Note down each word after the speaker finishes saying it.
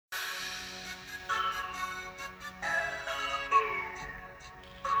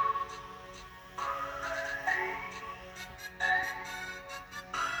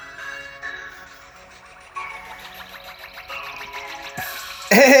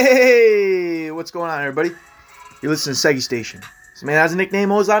Hey, what's going on, everybody? You're listening to Seggy Station. This man has a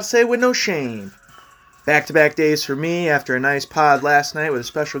nickname always allowed to say with no shame. Back-to-back days for me after a nice pod last night with a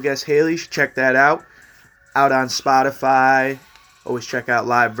special guest, Haley. You should check that out. Out on Spotify. Always check out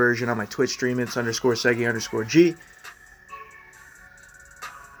live version on my Twitch stream. It's _Seggy_G.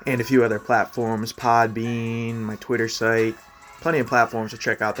 And a few other platforms. Podbean, my Twitter site. Plenty of platforms to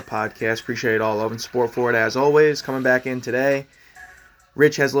check out the podcast. Appreciate all love and support for it as always. Coming back in today.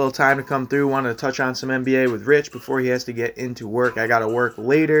 Rich has a little time to come through. Wanted to touch on some NBA with Rich before he has to get into work. I got to work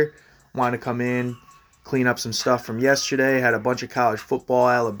later. Wanted to come in, clean up some stuff from yesterday. Had a bunch of college football,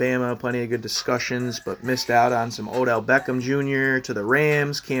 Alabama, plenty of good discussions, but missed out on some Odell Beckham Jr. to the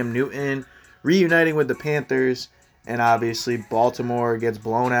Rams, Cam Newton reuniting with the Panthers, and obviously Baltimore gets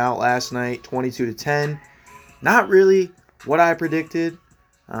blown out last night, 22-10. Not really what I predicted.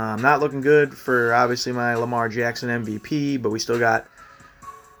 Not looking good for obviously my Lamar Jackson MVP, but we still got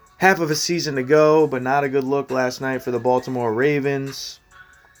half of a season to go, but not a good look last night for the Baltimore Ravens.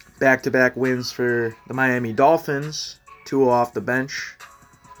 Back-to-back wins for the Miami Dolphins. Two off the bench.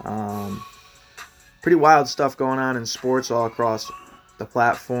 Pretty wild stuff going on in sports all across the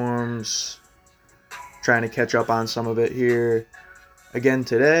platforms. Trying to catch up on some of it here again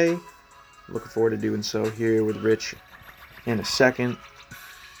today. Looking forward to doing so here with Rich in a second.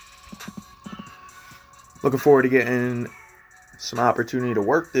 Looking forward to getting some opportunity to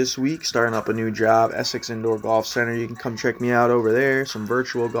work this week, starting up a new job, Essex Indoor Golf Center. You can come check me out over there. Some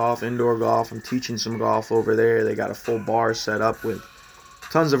virtual golf, indoor golf. I'm teaching some golf over there. They got a full bar set up with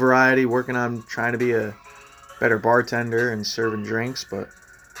tons of variety, working on trying to be a better bartender and serving drinks. But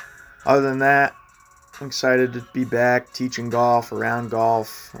other than that, I'm excited to be back teaching golf, around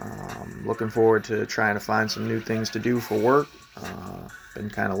golf. Looking forward to trying to find some new things to do for work.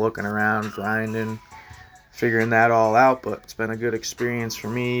 Been kind of looking around, grinding, figuring that all out, but it's been a good experience for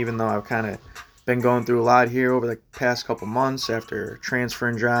me, even though I've kind of been going through a lot here over the past couple months after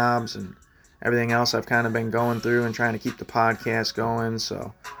transferring jobs and everything else I've kind of been going through and trying to keep the podcast going.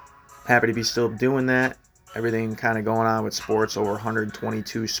 So happy to be still doing that. Everything kind of going on with sports, over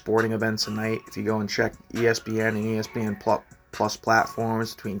 122 sporting events a night. If you go and check ESPN and ESPN Plus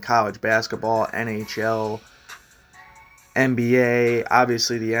platforms between college basketball, NHL, NBA,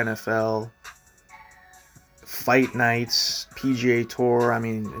 obviously the NFL, fight nights, PGA Tour, I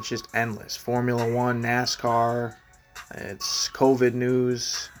mean, it's just endless. Formula One, NASCAR, it's COVID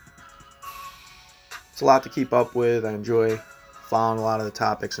news. It's a lot to keep up with. I enjoy following a lot of the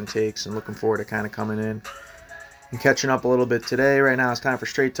topics and takes and looking forward to kind of coming in and catching up a little bit today. Right now it's time for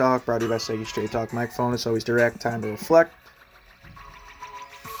Straight Talk, brought to you by Seggy Straight Talk microphone. It's always direct, time to reflect.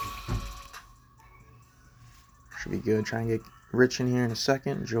 Should be good. Try and get Rich in here in a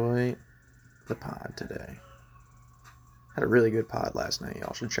second. Enjoy the pod today. Had a really good pod last night.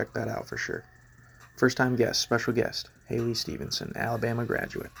 Y'all should check that out for sure. First time guest, special guest, Haley Stevenson, Alabama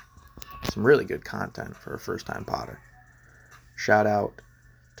graduate. Some really good content for a first time podder. Shout out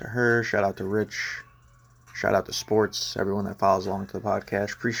to her. Shout out to Rich. Shout out to sports. Everyone that follows along to the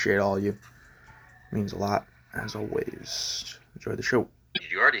podcast. Appreciate all of you. It means a lot, as always. Enjoy the show. Did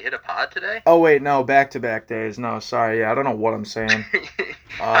you already hit a pod today? Oh, wait, no. Back-to-back days. No, sorry. Yeah, I don't know what I'm saying.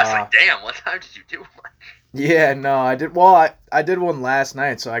 I was like, damn, what time did you do one? Yeah, no, I did. Well, I did one last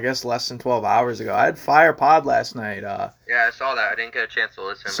night, so I guess less than 12 hours ago. I had Fire Pod last night. Yeah, I saw that. I didn't get a chance to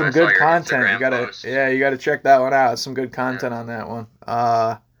listen. Some but good I saw content. Your You gotta, post. you gotta check that one out. Some good content on that one.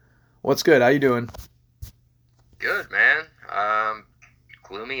 What's good? How you doing? Good, man.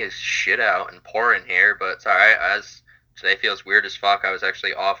 Gloomy as shit out and pouring here, but it's all right. As today feels weird as fuck. I was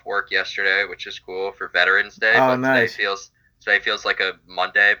actually off work yesterday, which is cool for Veterans Day. Oh, but nice. Today feels like a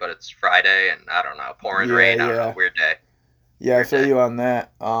Monday, but it's Friday, and I don't know, pouring rain. I don't know, weird day. Yeah, I feel you on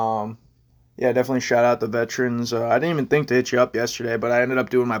that. Yeah, definitely shout out the veterans. I didn't even think to hit you up yesterday, but I ended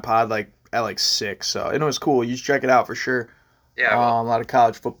up doing my pod at 6, so it was cool. You should check it out for sure. Yeah, a lot of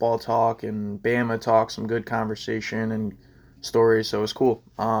college football talk and Bama talk, some good conversation and stories, so it was cool.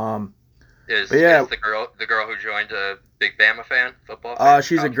 Is the girl who joined a big Bama fan, football fan?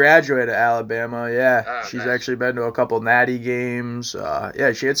 She's a graduate of Alabama, yeah. Oh, She's nice. actually been to a couple Natty games.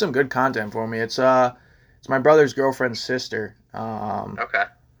 Yeah, she had some good content for me. It's my brother's girlfriend's sister. Okay.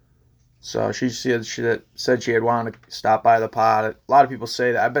 So she said she had wanted to stop by the pod. A lot of people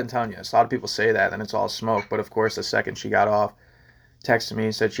say that. I've been telling you this. A lot of people say that, and it's all smoke. But, of course, the second she got off, texted me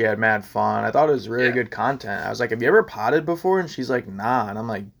and said she had mad fun. I thought it was really good content. I was like, have you ever potted before? And she's like, nah. And I'm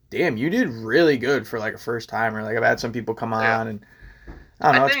like, damn, you did really good for like a first timer. Like I've had some people come on and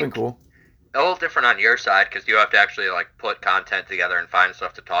I don't know, it's been cool. A little different on your side because you have to actually like put content together and find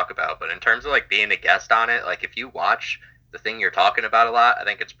stuff to talk about. But in terms of like being a guest on it, like if you watch the thing you're talking about a lot, I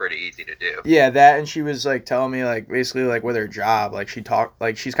think it's pretty easy to do. Yeah, that, and she was like telling me like basically like with her job, like she's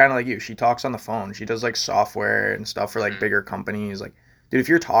kind of like you. She talks on the phone. She does like software and stuff for like Mm-hmm. bigger companies. Like, dude, if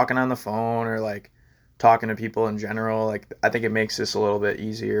you're talking on the phone or like talking to people in general, like I think it makes this a little bit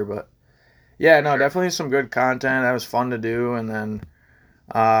easier. But yeah, For no, sure. definitely some good content. That was fun to do, and then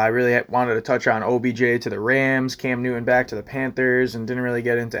I really wanted to touch on OBJ to the Rams, Cam Newton back to the Panthers, and didn't really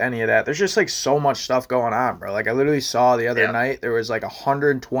get into any of that. There's just like so much stuff going on, bro. Like I literally saw the other Yep. night there was like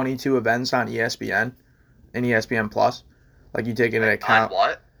 122 events on ESPN and ESPN Plus. Like you take into On account.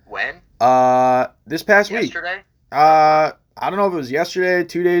 what? When? This past week. Yesterday? Oh, wow. I don't know if it was yesterday,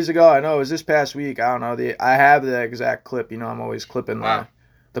 2 days ago. I know it was this past week. I don't know. I have the exact clip. You know, I'm always clipping Wow.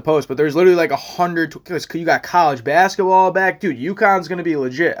 the post, but there's literally like 100. Cause you got college basketball back, dude. UConn's gonna be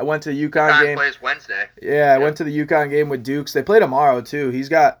legit. I went to the UConn Con game. plays Wednesday. Yeah, I Yep. went to the UConn game with Dukes. They play tomorrow too. He's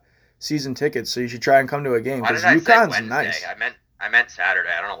got season tickets, so you should try and come to a game Why because did I say UConn's Wednesday? nice. I meant Saturday.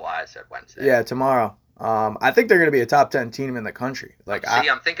 I don't know why I said Wednesday. Yeah, tomorrow. I think they're gonna be a top 10 team in the country. Like,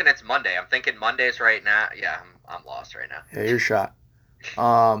 I'm thinking it's Monday. I'm thinking Mondays right now. Yeah, I'm lost right now. yeah, you're shot.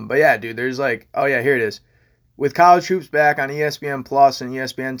 But yeah, dude, there's like, oh yeah, here it is. With college hoops back on ESPN Plus and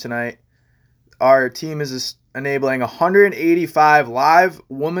ESPN tonight, our team is enabling 185 live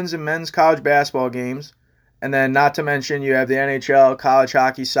women's and men's college basketball games. And then not to mention you have the NHL, college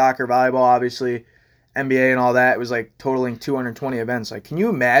hockey, soccer, volleyball, obviously, NBA and all that. It was like totaling 220 events. Like, can you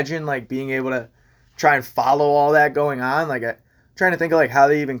imagine like being able to try and follow all that going on? Like, I'm trying to think of like how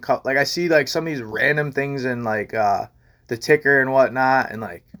they even cut. Like, I see like some of these random things in like the ticker and whatnot, and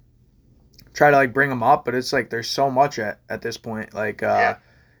like try to like bring them up, but it's like there's so much at this point. Like Yeah.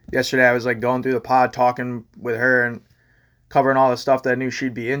 yesterday, I was like going through the pod talking with her and covering all the stuff that I knew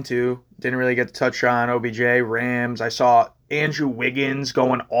she'd be into. Didn't really get to touch on OBJ, Rams. I saw Andrew Wiggins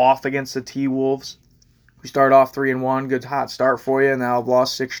going off against the T-Wolves. We started off 3-1, good hot start for you, and now I've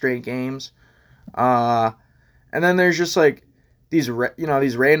lost 6 straight games. And then there's just like these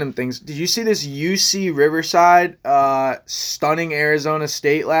random things. Did you see this UC Riverside stunning Arizona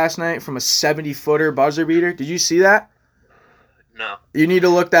State last night from a 70-footer buzzer beater? Did you see that? No. You need to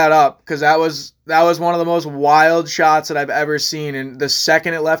look that up because that was one of the most wild shots that I've ever seen. And the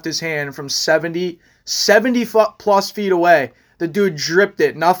second it left his hand from 70 plus feet away, the dude dripped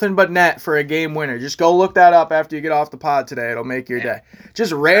it. Nothing but net for a game winner. Just go look that up after you get off the pod today. It'll make your day.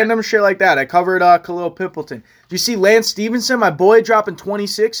 Just random shit like that. I covered Khalil Pimpleton. Did you see Lance Stevenson, my boy, dropping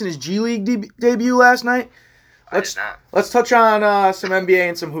 26 in his G League debut last night? I did not. Let's touch on some NBA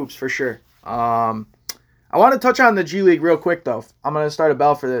and some hoops for sure. I want to touch on the G League real quick, though. I'm going to start a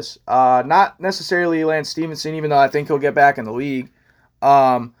bell for this. Not necessarily Lance Stevenson, even though I think he'll get back in the league.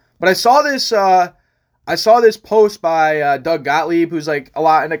 But I saw this post by Doug Gottlieb, who's like a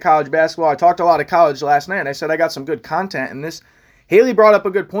lot into college basketball. I talked a lot of college last night, and I said I got some good content. And this Haley brought up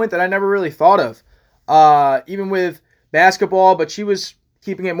a good point that I never really thought of, even with basketball, but she was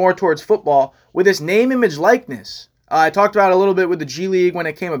keeping it more towards football with this name, image, likeness. I talked about it a little bit with the G League when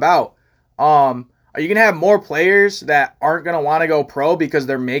it came about. Are you going to have more players that aren't going to want to go pro because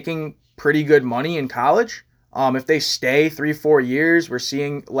they're making pretty good money in college? If they stay 3-4 years, we're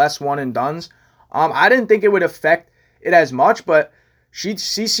seeing less one and dones. I didn't think it would affect it as much, but she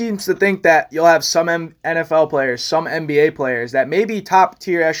seems to think that you'll have some NFL players, some NBA players that may be top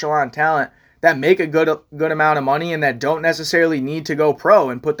tier echelon talent that make a good amount of money and that don't necessarily need to go pro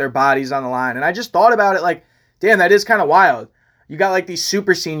and put their bodies on the line. And I just thought about it like, damn, that is kind of wild. You got like these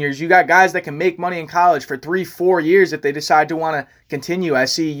super seniors. You got guys that can make money in college for 3-4 years if they decide to want to continue. I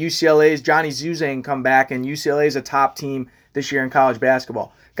see UCLA's Johnny Zuzang come back, and UCLA is a top team this year in college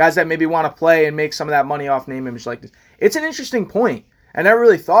basketball. Guys that maybe want to play and make some of that money off name image like this. It's an interesting point. I never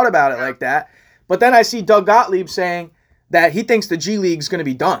really thought about it like that. But then I see Doug Gottlieb saying that he thinks the G League's going to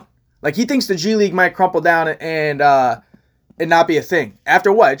be done. Like he thinks the G League might crumple down and not be a thing.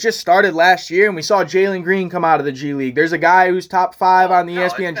 After what? It just started last year, and we saw Jalen Green come out of the G League. There's a guy who's top 5 on the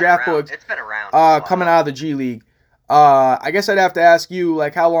ESPN draft board. It's been around. Coming out of the G League. I guess I'd have to ask you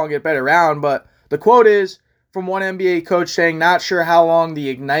like how long it been around, but the quote is from one NBA coach saying, "Not sure how long the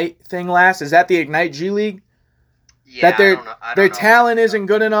Ignite thing lasts." Is that the Ignite G League? Yeah, That I don't know their about talent that. isn't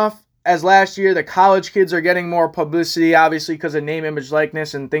good enough as last year. The college kids are getting more publicity, obviously because of name, image,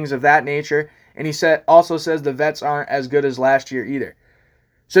 likeness, and things of that nature. And he also says the vets aren't as good as last year either.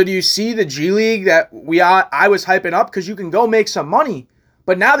 So do you see the G League that I was hyping up because you can go make some money,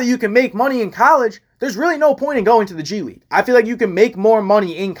 but now that you can make money in college, there's really no point in going to the G League. I feel like you can make more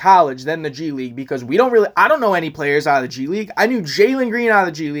money in college than the G League because I don't know any players out of the G League. I knew Jalen Green out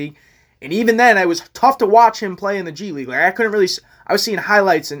of the G League, and even then it was tough to watch him play in the G League. Like I was seeing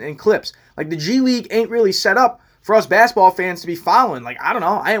highlights and clips. Like the G League ain't really set up for us basketball fans to be following. Like, I don't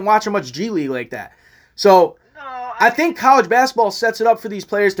know. I ain't watching much G League like that. So I think college basketball sets it up for these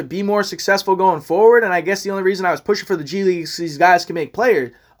players to be more successful going forward. And I guess the only reason I was pushing for the G League is these guys can make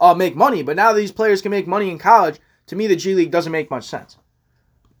money. But now that these players can make money in college, to me, the G League doesn't make much sense.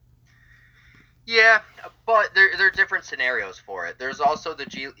 Yeah, but there are different scenarios for it. There's also the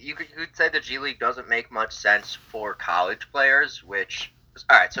G. You could say the G League doesn't make much sense for college players. Which,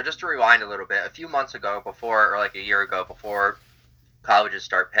 all right. So just to rewind a little bit, a few months ago, or like a year ago, before colleges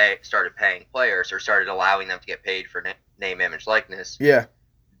started paying players or started allowing them to get paid for name, image, likeness. Yeah.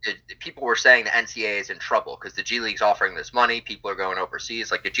 People were saying the NCAA is in trouble because the G League's offering this money. People are going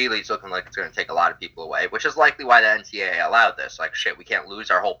overseas. Like, the G League's looking like it's going to take a lot of people away, which is likely why the NCAA allowed this. Like, shit, we can't lose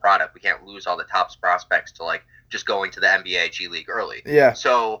our whole product. We can't lose all the top prospects to, like, just going to the NBA G League early. Yeah.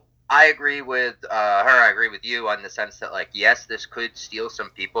 So I agree with her. I agree with you on the sense that, like, yes, this could steal some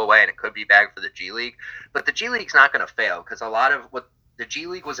people away and it could be bad for the G League, but the G League's not going to fail because a lot of what the G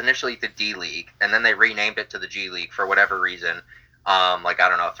League was initially the D League, and then they renamed it to the G League for whatever reason. Like, I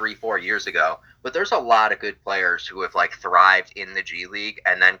don't know, 3-4 years ago. But there's a lot of good players who have, like, thrived in the G League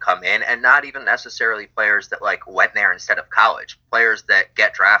and then come in, and not even necessarily players that, like, went there instead of college. Players that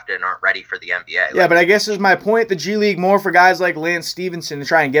get drafted and aren't ready for the NBA. Yeah, but I guess is my point, the G League more for guys like Lance Stevenson to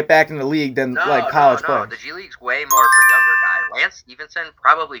try and get back in the league than college players. The G League's way more for younger guys. Lance Stevenson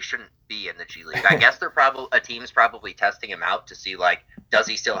probably shouldn't be in the G League. I guess a team's probably testing him out to see, like, does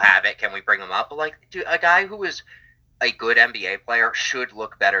he still have it? Can we bring him up? But, like, dude, a guy who is a good NBA player should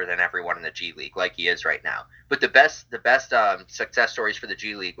look better than everyone in the G League, like he is right now. But the best success stories for the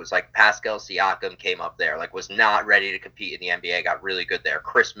G League was, like, Pascal Siakam came up there, like, was not ready to compete in the NBA, got really good there.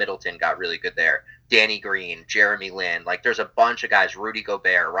 Chris Middleton got really good there. Danny Green, Jeremy Lin, like, there's a bunch of guys. Rudy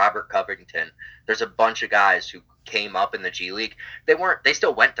Gobert, Robert Covington. There's a bunch of guys who came up in the G League. They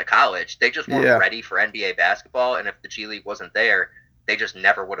still went to college. They just weren't ready for NBA basketball. And if the G League wasn't there, they just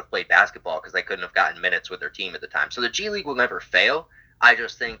never would have played basketball because they couldn't have gotten minutes with their team at the time. So the G League will never fail. I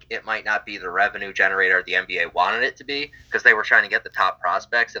just think it might not be the revenue generator the NBA wanted it to be because they were trying to get the top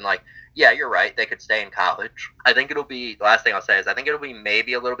prospects. And, like, yeah, you're right. They could stay in college. I think it'll be – the last thing I'll say is I think it'll be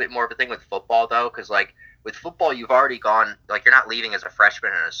maybe a little bit more of a thing with football, though, because, like, with football, you've already gone – like, you're not leaving as a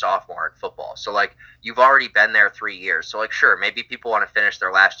freshman and a sophomore in football. So, like, you've already been there 3 years. So, like, sure, maybe people want to finish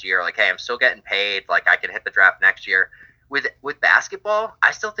their last year. Like, hey, I'm still getting paid. Like, I can hit the draft next year. With basketball,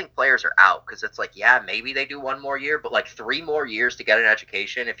 I still think players are out because it's like, yeah, maybe they do one more year, but, like, 3 more years to get an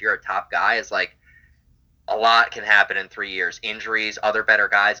education if you're a top guy is, like, a lot can happen in 3 years. Injuries, other better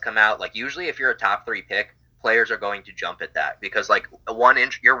guys come out. Like, usually if you're a top 3 pick, players are going to jump at that because, like,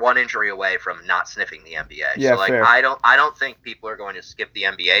 you're one injury away from not sniffing the NBA. Yeah, so, like, fair. I don't think people are going to skip the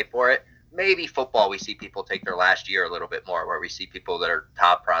NBA for it. Maybe football, we see people take their last year a little bit more, where we see people that are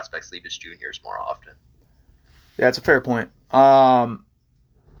top prospects leave as juniors more often. Yeah, it's a fair point.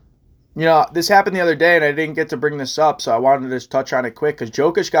 This happened the other day, and I didn't get to bring this up, so I wanted to just touch on it quick, because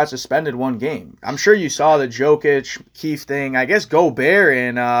Jokic got suspended 1 game. I'm sure you saw the Jokic, Keith thing. I guess Gobert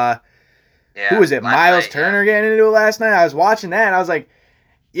and, who was it, Miles Turner getting into it last night? I was watching that, and I was like,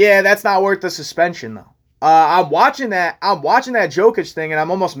 yeah, that's not worth the suspension, though. I'm watching that Jokic thing, and I'm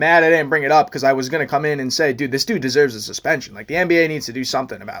almost mad I didn't bring it up, because I was going to come in and say, dude, this dude deserves a suspension. Like, the NBA needs to do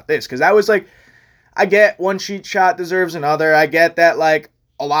something about this, because that was like, I get one cheat shot deserves another. I get that, like,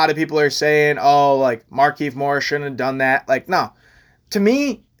 a lot of people are saying, oh, like, Markieff Morris shouldn't have done that. Like, no. To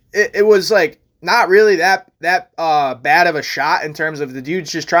me, it was, like, not really that bad of a shot in terms of the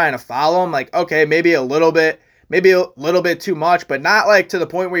dude's just trying to follow him. Like, okay, maybe a little bit too much, but not, like, to the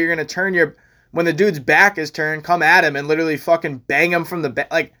point where you're going to turn when the dude's back is turned, come at him and literally fucking bang him from the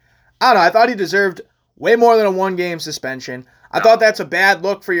back. Like, I don't know. I thought he deserved way more than a 1-game suspension. I thought that's a bad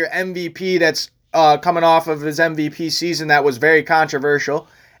look for your MVP that's coming off of his MVP season that was very controversial.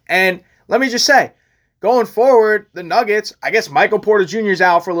 And let me just say, going forward, the Nuggets, I guess Michael Porter Jr. is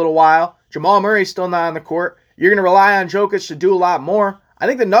out for a little while. Jamal Murray's still not on the court. You're going to rely on Jokic to do a lot more. I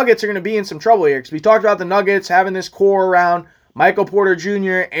think the Nuggets are going to be in some trouble here, because we talked about the Nuggets having this core around Michael Porter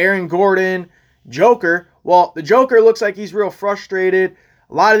Jr., Aaron Gordon, Joker. Well, the Joker looks like he's real frustrated.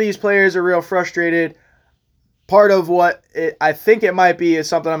 A lot of these players are real frustrated. Part of what I think it might be is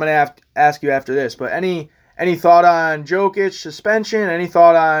something I'm going to have to ask you after this. But any thought on Jokic suspension? Any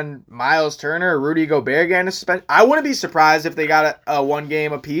thought on Miles Turner or Rudy Gobert getting a suspension? I wouldn't be surprised if they got a 1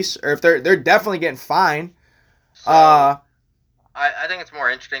 game apiece, or if they're definitely getting fined. So, I think it's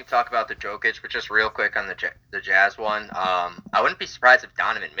more interesting to talk about the Jokic, but just real quick on the Jazz one. I wouldn't be surprised if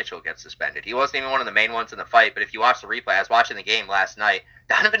Donovan Mitchell gets suspended. He wasn't even one of the main ones in the fight, but if you watch the replay, I was watching the game last night.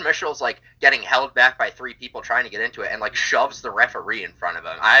 Donovan Mitchell's like getting held back by three people trying to get into it, and like shoves the referee in front of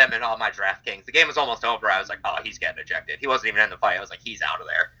him. I am in all my DraftKings. The game was almost over. I was like, oh, he's getting ejected. He wasn't even in the fight. I was like, he's out of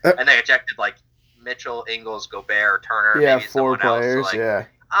there. And they ejected like Mitchell, Ingles, Gobert, Turner, Yeah, maybe four someone else. players. So, like, yeah.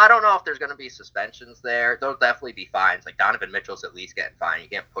 I don't know if there's going to be suspensions there. There'll definitely be fines. Like Donovan Mitchell's at least getting fined. You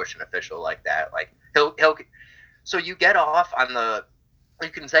can't push an official like that. Like he'll. So you get off on the. You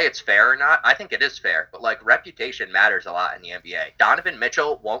can say it's fair or not. I think it is fair, but like reputation matters a lot in the NBA. Donovan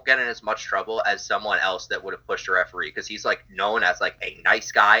Mitchell won't get in as much trouble as someone else that would have pushed a referee because he's like known as like a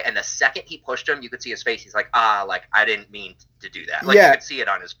nice guy. And the second he pushed him, you could see his face. He's like, like I didn't mean to do that. Like you could see it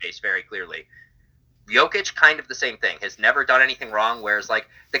on his face very clearly. Jokic, kind of the same thing, has never done anything wrong, whereas, like,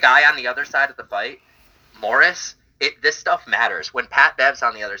 the guy on the other side of the fight, Morris, this stuff matters. When Pat Bev's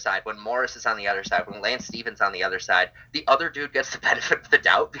on the other side, when Morris is on the other side, when Lance Stevens on the other side, the other dude gets the benefit of the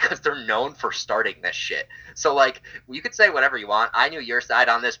doubt because they're known for starting this shit. So, like, you could say whatever you want. I knew your side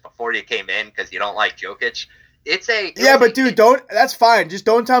on this before you came in because you don't like Jokic. That's fine. Just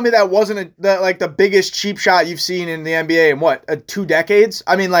don't tell me that wasn't the biggest cheap shot you've seen in the NBA in what, 2 decades?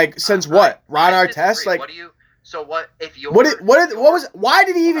 I mean, like, since what? Ron Artest? Like, why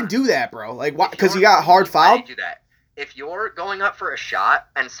did he even do that, bro? Like, why? Because he got hard fouled? Why did he do that? If you're going up for a shot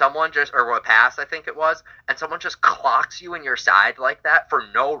and someone or a pass, I think it was, and someone just clocks you in your side like that for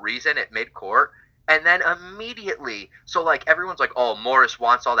no reason at midcourt, and then immediately, so like everyone's like, oh, Morris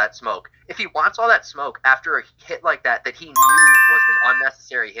wants all that smoke. If he wants all that smoke after a hit like that he knew was an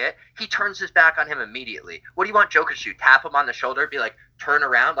unnecessary hit, he turns his back on him immediately. What do you want Jokic to do? Tap him on the shoulder, be like, turn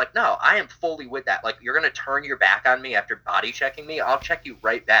around? Like, no, I am fully with that. Like, you're going to turn your back on me after body checking me? I'll check you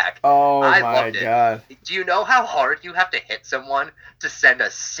right back. Oh, my God. Do you know how hard you have to hit someone to send a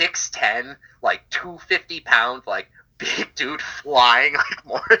 6'10", like 250-pound, like, big dude flying like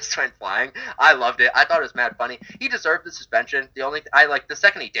Morris went flying? I loved it. I thought it was mad funny. He deserved the suspension. The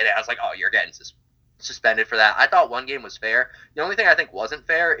second he did it, I was like, oh, you're getting suspended for that. I thought one game was fair. The only thing I think wasn't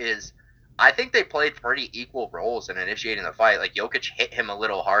fair is I think they played pretty equal roles in initiating the fight. Like Jokic hit him a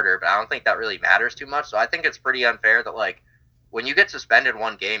little harder, but I don't think that really matters too much. So I think it's pretty unfair that like when you get suspended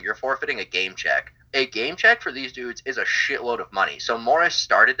one game, you're forfeiting a game check. A game check for these dudes is a shitload of money. So Morris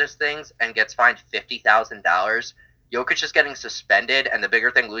started this thing and gets fined $50,000. Jokic is getting suspended, and the bigger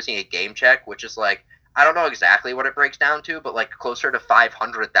thing, losing a game check, which is like, I don't know exactly what it breaks down to, but like closer to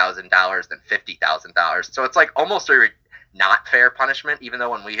 $500,000 than $50,000. So it's like almost a not fair punishment, even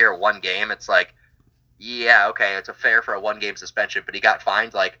though when we hear one game, it's like, yeah, okay, it's a fair for a 1-game suspension, but he got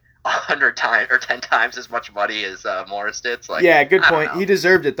fined like 100 times or 10 times as much money as Morris did. So, like, yeah, good point. He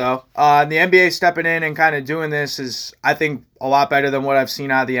deserved it, though. The NBA stepping in and kind of doing this is, I think, a lot better than what I've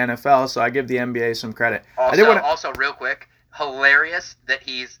seen out of the NFL, so I give the NBA some credit. Also, real quick, hilarious that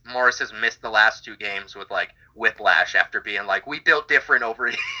Morris has missed the last 2 games with, like, whiplash after being like, we built different over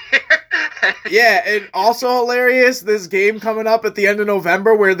here. Yeah, and also hilarious, this game coming up at the end of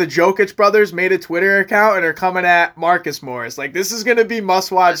November where the Jokic brothers made a Twitter account and are coming at Marcus Morris. Like, this is going to be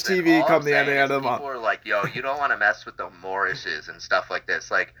must-watch TV come the end of the month. People are like, yo, you don't want to mess with the Morrises and stuff like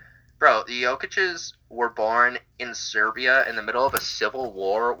this. Like, bro, the Jokic's were born in Serbia in the middle of a civil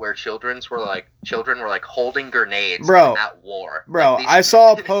war where children were like holding grenades in that war. Bro, like, I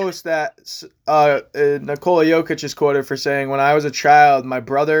saw a post that Nikola Jokic is quoted for saying, when I was a child, my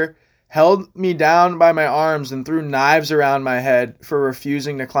brother held me down by my arms and threw knives around my head for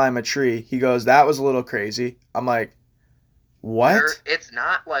refusing to climb a tree. He goes, that was a little crazy. I'm like, what? It's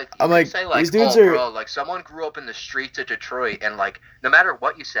not like I'm like, say like, these dudes bro, like someone grew up in the streets of Detroit, and like no matter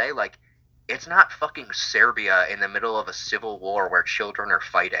what you say, like it's not fucking Serbia in the middle of a civil war where children are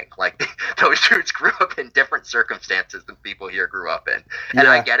fighting. Like those dudes grew up in different circumstances than people here grew up in, and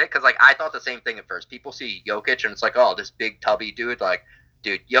I get it because like I thought the same thing at first. People see Jokic and it's like, oh, this big tubby dude, like.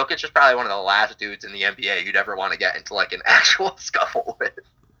 Dude, Jokic is probably one of the last dudes in the NBA you'd ever want to get into like an actual scuffle with.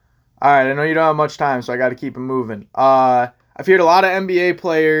 All right, I know you don't have much time, so I got to keep it moving. I've heard a lot of NBA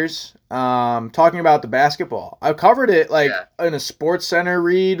players talking about the basketball. I've covered it in a Sports Center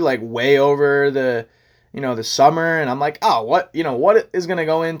read, like way over the summer, and I'm like, oh, what is going to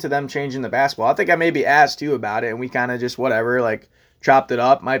go into them changing the basketball? I think I maybe asked you about it, and we kind of just whatever, like chopped it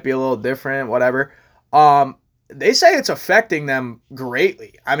up. Might be a little different, whatever. They say it's affecting them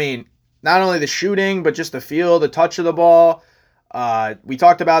greatly. I mean, not only the shooting, but just the feel, the touch of the ball. We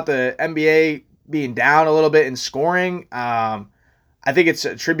talked about the NBA being down a little bit in scoring. I think it's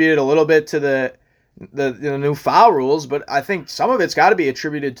attributed a little bit to the new foul rules, but I think some of it's got to be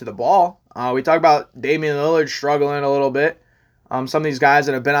attributed to the ball. We talked about Damian Lillard struggling a little bit. some of these guys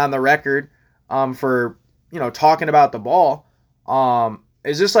that have been on the record for, talking about the ball.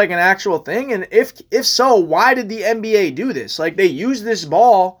 Is this like an actual thing? And if so, why did the NBA do this? Like, they used this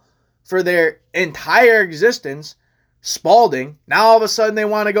ball for their entire existence, Spalding. Now all of a sudden they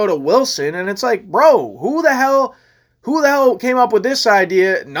want to go to Wilson, and it's like, bro, who the hell came up with this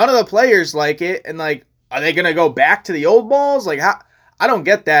idea? None of the players like it, and like, are they gonna go back to the old balls? Like, how? I don't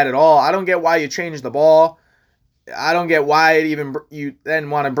get that at all. I don't get why you changed the ball. I don't get why you then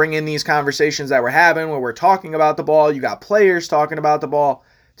want to bring in these conversations that we're having where we're talking about the ball. You got players talking about the ball.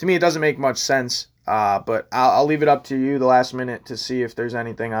 To me, it doesn't make much sense. But I'll leave it up to you the last minute to see if there's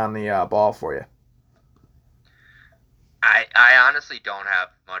anything on the ball for you. I honestly don't have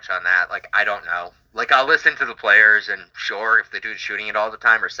much on that. Like, I don't know. Like, I'll listen to the players, and sure, if the dude's shooting it all the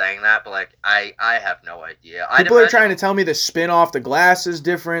time or saying that, but, like, I have no idea. People are trying to tell me the spin off the glass is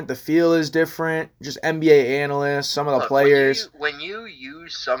different, the feel is different, just NBA analysts, some of the players. When you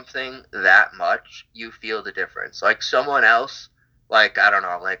use something that much, you feel the difference. Like, someone else, like, I don't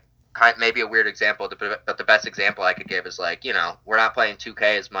know, like, maybe a weird example, but the best example I could give is, like, we're not playing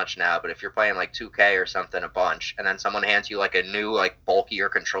 2K as much now, but if you're playing like 2K or something a bunch, and then someone hands you like a new, like, bulkier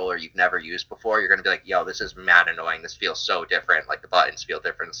controller you've never used before, you're gonna be like, yo, this is mad annoying, this feels so different, like the buttons feel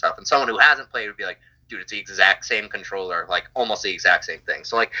different and stuff. And someone who hasn't played would be like, dude, it's the exact same controller, like almost the exact same thing.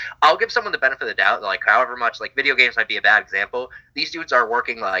 So, like, I'll give someone the benefit of the doubt, like, however much, like, video games might be a bad example, these dudes are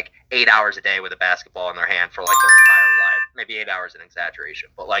working like 8 hours a day with a basketball in their hand for like their entire life. Maybe 8 hours an exaggeration,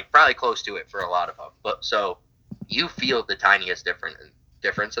 but like probably close to it for a lot of them. But so you feel the tiniest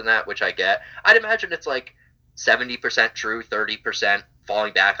difference in that, which I get. I'd imagine it's like 70% true, 30%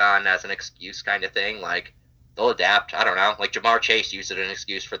 falling back on as an excuse kind of thing. Like, they'll adapt. I don't know. Like, Jamar Chase used it as an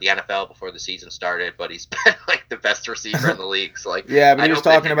excuse for the NFL before the season started, but he's been like the best receiver in the league. So, like, yeah, but he was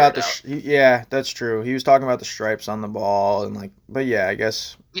talking about yeah, that's true. He was talking about the stripes on the ball and like, but yeah, I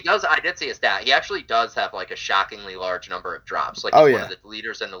guess he does. I did see his stat. He actually does have like a shockingly large number of drops. Like, he's one of the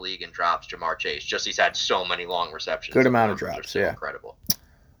leaders in the league in drops. Jamar Chase. Just he's had so many long receptions. Good amount of drops. Yeah, incredible.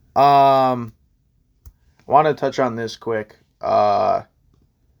 I want to touch on this quick. I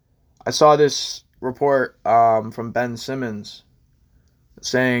saw this report from Ben Simmons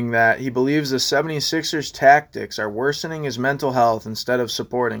saying that he believes the 76ers tactics are worsening his mental health instead of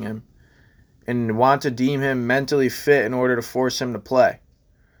supporting him and want to deem him mentally fit in order to force him to play.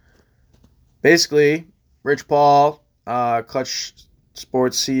 Basically, Rich Paul, Clutch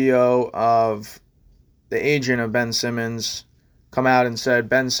Sports CEO of the agent of Ben Simmons, come out and said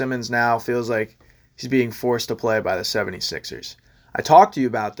Ben Simmons now feels like he's being forced to play by the 76ers. I talked to you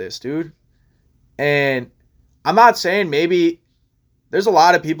about this, dude. And I'm not saying maybe there's a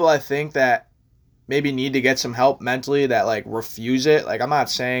lot of people I think that maybe need to get some help mentally that like refuse it. Like, I'm not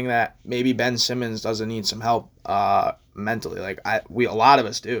saying that maybe Ben Simmons doesn't need some help mentally. Like, a lot of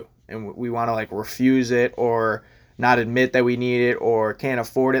us do. And we want to like refuse it or not admit that we need it or can't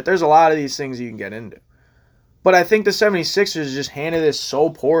afford it. There's a lot of these things you can get into. But I think the 76ers just handled this so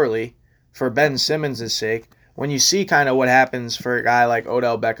poorly for Ben Simmons' sake. When you see kind of what happens for a guy like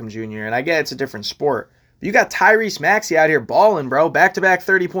Odell Beckham Jr., and I get it's a different sport. But you got Tyrese Maxey out here balling, bro. Back-to-back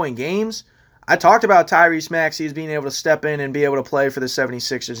 30-point games. I talked about Tyrese Maxey being able to step in and be able to play for the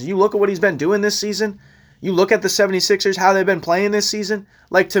 76ers. You look at what he's been doing this season. You look at the 76ers, how they've been playing this season.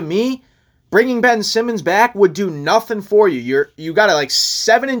 Like, to me, bringing Ben Simmons back would do nothing for you. You got a like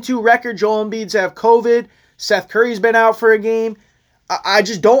 7-2 record. Joel Embiid's have COVID. Seth Curry's been out for a game. I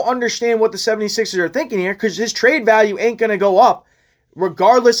just don't understand what the 76ers are thinking here because his trade value ain't going to go up.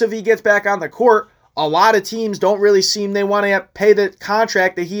 Regardless if he gets back on the court, a lot of teams don't really seem they want to pay the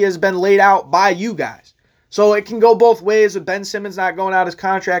contract that he has been laid out by you guys. So it can go both ways with Ben Simmons not going out his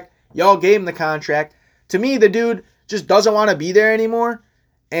contract. Y'all gave him the contract. To me, the dude just doesn't want to be there anymore.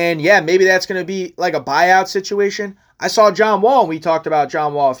 And yeah, maybe that's going to be like a buyout situation. I saw John Wall, and we talked about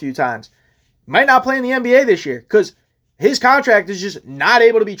John Wall a few times. Might not play in the NBA this year because his contract is just not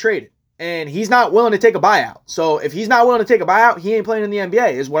able to be traded. And he's not willing to take a buyout. So if he's not willing to take a buyout, he ain't playing in the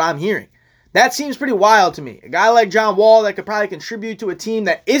NBA, is what I'm hearing. That seems pretty wild to me. A guy like John Wall that could probably contribute to a team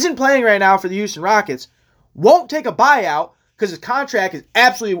that isn't playing right now for the Houston Rockets won't take a buyout because his contract is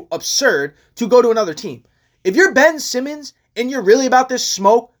absolutely absurd to go to another team. If you're Ben Simmons and you're really about this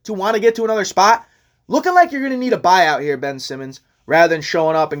smoke to want to get to another spot, looking like you're going to need a buyout here, Ben Simmons, rather than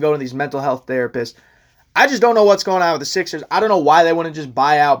showing up and going to these mental health therapists. I just don't know what's going on with the Sixers. I don't know why they wouldn't just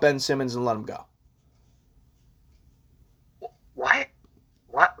buy out Ben Simmons and let him go. Why?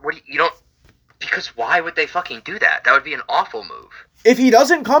 What? You don't... Because why would they fucking do that? That would be an awful move. If he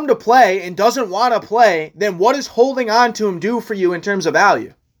doesn't come to play and doesn't want to play, then what is holding on to him do for you in terms of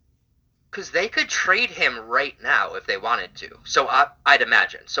value? Because they could trade him right now if they wanted to. So I'd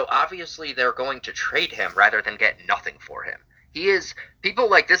imagine. So obviously they're going to trade him rather than get nothing for him. He is people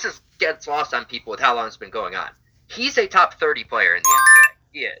like this is gets lost on people with how long it's been going on. He's a top 30 player in the NBA.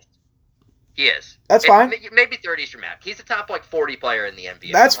 He is. He is. That's fine. Maybe 30 is dramatic. He's a top 40 player in the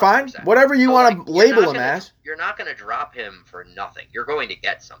NBA. That's 100%. Fine. Whatever you want to label him as. You're not going to drop him for nothing. You're going to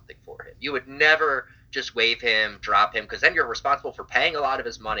get something for him. You would never just waive him, drop him, because then you're responsible for paying a lot of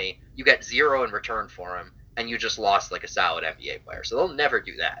his money. You get zero in return for him, and you just lost like a solid NBA player. So they'll never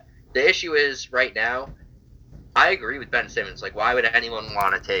do that. The issue is right now, I agree with Ben Simmons. Like, why would anyone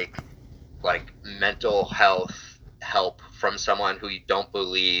want to take like mental health help from someone who you don't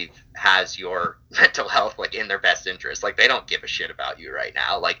believe has your mental health like in their best interest? Like, they don't give a shit about you right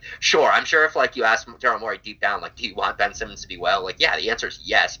now. Like, sure, I'm sure if like you ask Daryl Morey deep down, like, do you want Ben Simmons to be well? Like, yeah, the answer is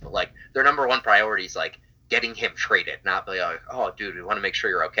yes, but like their number one priority is like getting him traded, not be like, oh dude, we want to make sure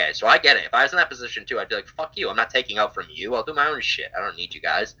you're okay. So I get it. If I was in that position too, I'd be like, fuck you, I'm not taking out from you, I'll do my own shit, I don't need you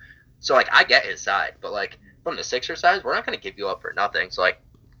guys. So like I get his side, but like from the Sixers side, we're not going to give you up for nothing. So like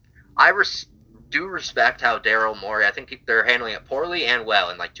I do respect how Daryl Morey, I think they're handling it poorly and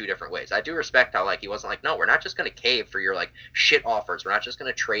well in like two different ways. I do respect how like he wasn't like, no, we're not just going to cave for your like shit offers. We're not just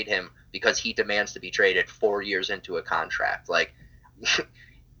going to trade him because he demands to be traded 4 years into a contract. Like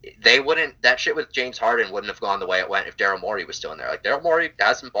they wouldn't, that shit with James Harden wouldn't have gone the way it went if Daryl Morey was still in there. Like Daryl Morey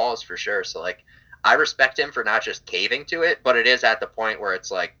has some balls for sure. So like I respect him for not just caving to it, but it is at the point where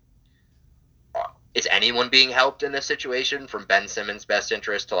it's like, is anyone being helped in this situation from Ben Simmons' best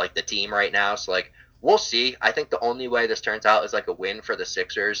interest to like the team right now? So like we'll see. I think the only way this turns out is like a win for the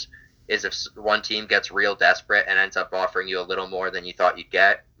Sixers is if one team gets real desperate and ends up offering you a little more than you thought you'd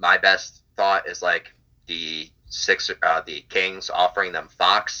get. My best thought is like the Kings offering them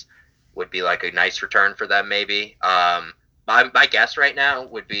Fox would be like a nice return for them maybe. My guess right now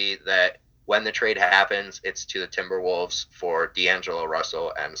would be that when the trade happens, it's to the Timberwolves for D'Angelo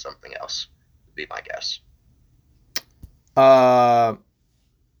Russell and something else. Be my guess.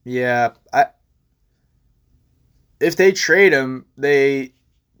 Yeah. If they trade him, they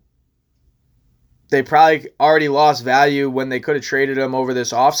probably already lost value when they could have traded him over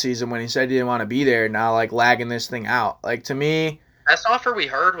this offseason when he said he didn't want to be there. Now, like, lagging this thing out. Like, to me, best offer we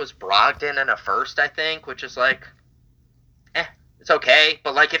heard was Brogdon and a first, I think, which is like, it's okay.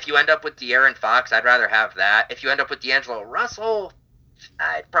 But like, if you end up with De'Aaron Fox, I'd rather have that. If you end up with D'Angelo Russell,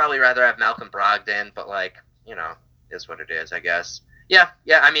 I'd probably rather have Malcolm Brogdon, but like, you know, is what it is, I guess. Yeah,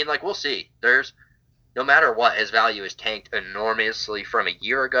 I mean, like, we'll see. There's, no matter what, his value is tanked enormously from a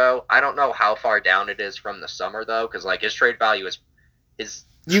year ago. I don't know how far down it is from the summer, though, because, like, his trade value is...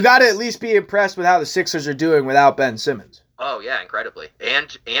 You got to at least be impressed with how the Sixers are doing without Ben Simmons. Oh, yeah, incredibly.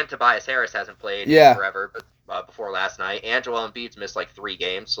 And Tobias Harris hasn't played forever, but before last night. And Joel Embiid's missed, like, 3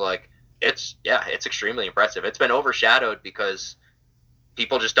 games, so, like, it's extremely impressive. It's been overshadowed because...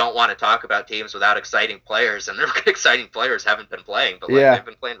 people just don't want to talk about teams without exciting players, and their exciting players haven't been playing, but like, they've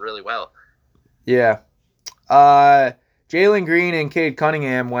been playing really well. Yeah. Jalen Green and Cade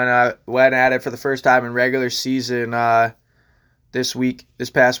Cunningham went at it for the first time in regular season this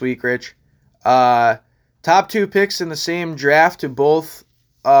past week, Rich. Top 2 picks in the same draft to both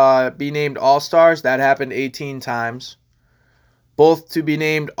be named All-Stars. That happened 18 times. Both to be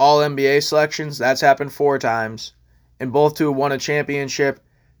named All-NBA selections. That's happened 4 times. And both to have won a championship.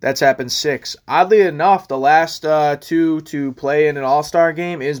 That's happened 6. Oddly enough, the last 2 to play in an All-Star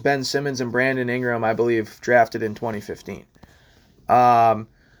game is Ben Simmons and Brandon Ingram, I believe, drafted in 2015. So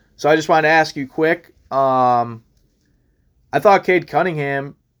I just wanted to ask you quick. I thought Cade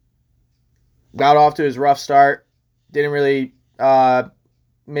Cunningham got off to his rough start. Didn't really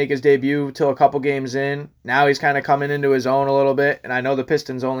make his debut till a couple games in. Now he's kind of coming into his own a little bit. And I know the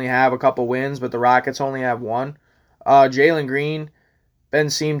Pistons only have a couple wins, but the Rockets only have 1. Jalen Green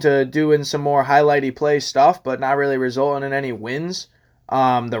been seemed to doing some more highlighty play stuff, but not really resulting in any wins.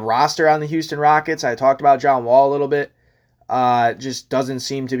 The roster on the Houston Rockets, I talked about John Wall a little bit, just doesn't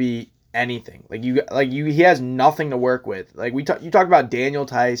seem to be anything. He has nothing to work with. Like you talked about Daniel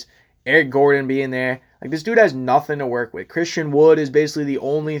Tice, Eric Gordon being there. Like, this dude has nothing to work with. Christian Wood is basically the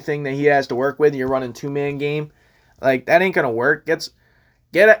only thing that he has to work with. You're running 2-man game. Like, that ain't gonna work. Get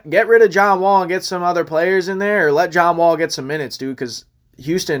rid of John Wall and get some other players in there, or let John Wall get some minutes, dude, because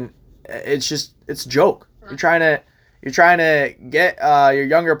Houston, it's a joke. You're trying to get your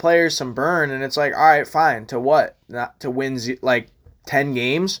younger players some burn, and it's like, all right, fine. To what? Not to win like 10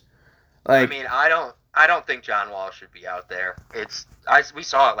 games? Like, I mean, I don't think John Wall should be out there. We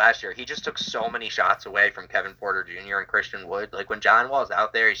saw it last year. He just took so many shots away from Kevin Porter Jr. and Christian Wood. Like, when John Wall's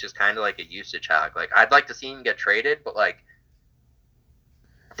out there, he's just kind of like a usage hog. Like, I'd like to see him get traded, but like,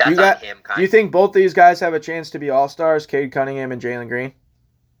 that's on him Do you think both these guys have a chance to be all-stars, Cade Cunningham and Jalen Green?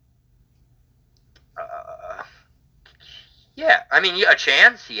 Yeah, I mean, a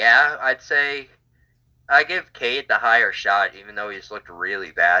chance. Yeah, I'd say I give Cade the higher shot, even though he's looked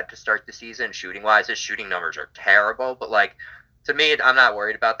really bad to start the season shooting wise. His shooting numbers are terrible, but like to me, I'm not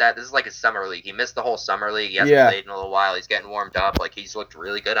worried about that. This is like a summer league. He missed the whole summer league. He hasn't played in a little while. He's getting warmed up. Like he's looked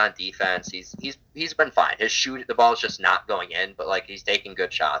really good on defense. He's been fine. The ball's just not going in, but like he's taking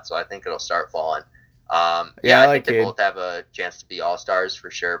good shots. So I think it'll start falling. I think they both have a chance to be all stars for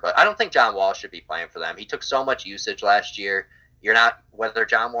sure. But I don't think John Wall should be playing for them. He took so much usage last year. You're not, whether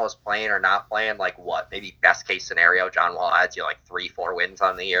John Wall is playing or not playing, like what? Maybe best case scenario, John Wall adds you like 3-4 wins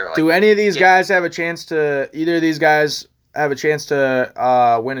on the year. Like, do any of these guys have a chance to? Either of these guys have a chance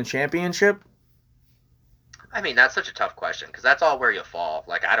to win a championship? I mean, that's such a tough question because that's all where you fall.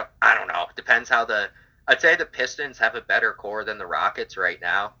 Like I don't know. It depends how I'd say the Pistons have a better core than the Rockets right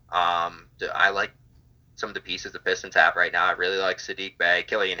now. I like some of the pieces the Pistons have right now. I really like Sadiq Bey.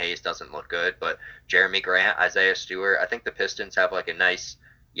 Killian Hayes doesn't look good, but Jeremy Grant, Isaiah Stewart. I think the Pistons have like a nice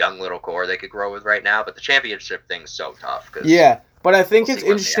young little core they could grow with right now. But the championship thing's so tough. Yeah, but I think it's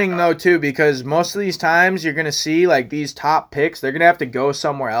interesting though too because most of these times you're gonna see like these top picks. They're gonna have to go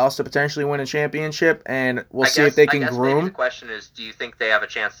somewhere else to potentially win a championship, and we'll see if they can groom. Maybe the question is, do you think they have a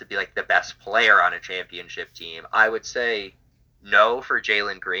chance to be like the best player on a championship team? I would say no for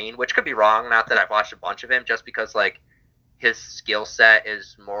Jalen Green, which could be wrong. Not that I've watched a bunch of him, just because like his skill set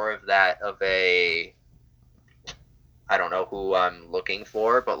is more of that of a, I don't know who I'm looking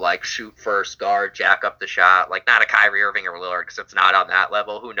for, but like shoot first, guard, jack up the shot. Like not a Kyrie Irving or Lillard because it's not on that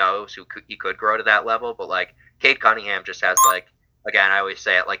level. Who knows? He could grow to that level, but like Cade Cunningham just has like, again, I always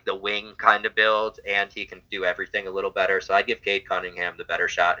say it, like the wing kind of build, and he can do everything a little better. So I'd give Cade Cunningham the better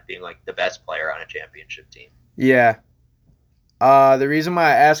shot at being like the best player on a championship team. Yeah. The reason why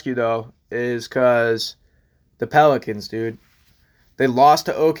I ask you, though, is because the Pelicans, dude, they lost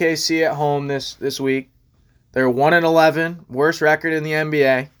to OKC at home this week. They're 1-11, worst record in the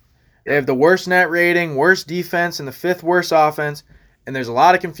NBA. They have the worst net rating, worst defense, and the fifth worst offense, and there's a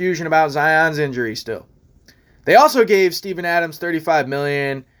lot of confusion about Zion's injury still. They also gave Steven Adams $35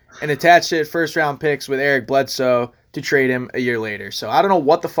 million and attached it first-round picks with Eric Bledsoe to trade him a year later. So I don't know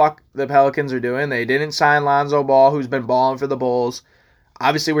what the fuck the Pelicans are doing. They didn't sign Lonzo Ball, who's been balling for the Bulls.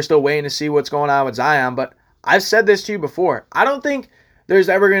 Obviously, we're still waiting to see what's going on with Zion, but I've said this to you before. I don't think there's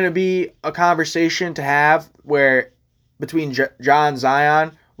ever going to be a conversation to have where between Ja and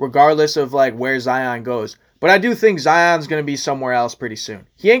Zion, regardless of like where Zion goes. But I do think Zion's going to be somewhere else pretty soon.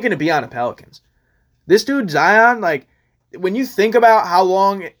 He ain't going to be on the Pelicans. This dude, Zion, like, when you think about how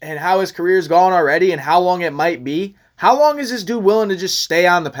long and how his career's gone already and how long it might be, how long is this dude willing to just stay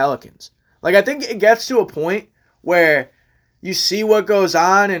on the Pelicans? Like, I think it gets to a point where you see what goes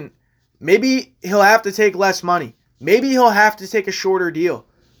on and maybe he'll have to take less money. Maybe he'll have to take a shorter deal.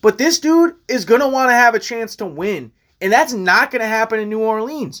 But this dude is going to want to have a chance to win. And that's not going to happen in New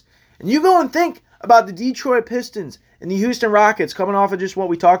Orleans. And you go and think about the Detroit Pistons and the Houston Rockets coming off of just what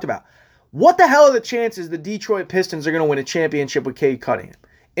we talked about. What the hell are the chances the Detroit Pistons are going to win a championship with Cade Cunningham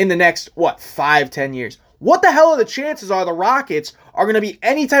in the next, 5-10 years? What the hell are the chances are the Rockets are going to be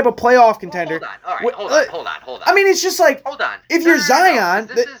any type of playoff contender? Hold on. I mean, it's just like, hold on. If you're Zion...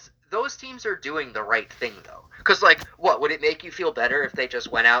 Those teams are doing the right thing, though. Because, like, what? Would it make you feel better if they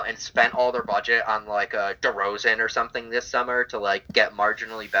just went out and spent all their budget on, like, a DeRozan or something this summer to, like, get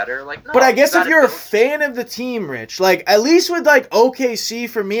marginally better? Like, no. But I guess if you're a fan of the team, Rich, like, at least with, like, OKC,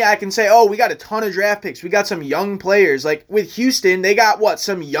 for me, I can say, oh, we got a ton of draft picks. We got some young players. Like, with Houston, they got,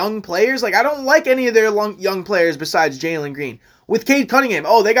 some young players? Like, I don't like any of their young players besides Jalen Green. With Cade Cunningham,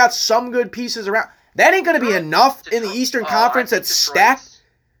 oh, they got some good pieces around. That ain't going to be enough in the Eastern Conference that's stacked.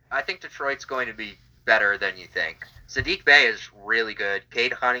 I think Detroit's going to be better than you think. Sadiq Bey is really good.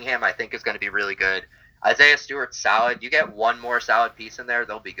 Cade Cunningham, I think, is going to be really good. Isaiah Stewart's solid. You get one more solid piece in there,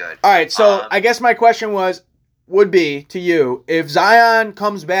 they'll be good. All right, so I guess my question would be to you, if Zion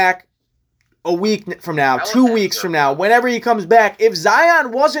comes back a week from now, 2 weeks from now, whenever he comes back, if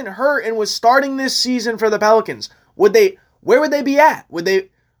Zion wasn't hurt and was starting this season for the Pelicans, where would they be at?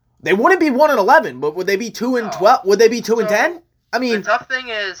 They wouldn't be 1-11, but would they be 2-12? Would they be 2-10? I mean, the tough thing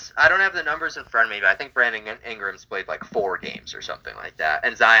is, I don't have the numbers in front of me, but I think Brandon Ingram's played like 4 games or something like that.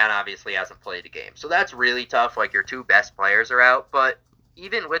 And Zion obviously hasn't played a game. So that's really tough. Like, your 2 best players are out. But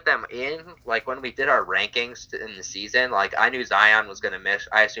even with them in, like, when we did our rankings in the season, like, I knew Zion was going to miss.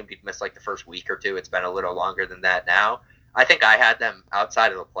 I assumed he'd miss, like, the first week or 2. It's been a little longer than that now. I think I had them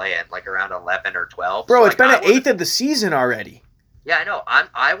outside of the play-in, like, around 11 or 12. Bro, so, it's been an eighth of the season already. Yeah, I know.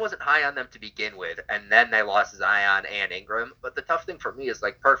 I wasn't high on them to begin with, and then they lost Zion and Ingram. But the tough thing for me is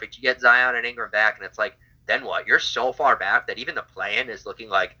like perfect. You get Zion and Ingram back, and it's like, then what? You're so far back that even the play-in is looking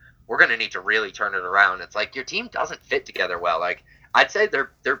like we're gonna need to really turn it around. It's like your team doesn't fit together well. Like I'd say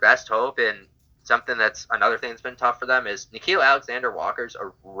their best hope and something that's another thing that's been tough for them is Nickeil Alexander-Walker's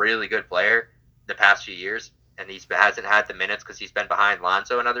a really good player the past few years, and he hasn't had the minutes because he's been behind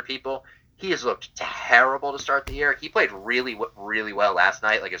Lonzo and other people. He has looked terrible to start the year. He played really, really well last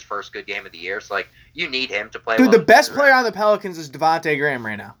night, like his first good game of the year. So, like, you need him to play. Dude, well the best player on the Pelicans is Devontae Graham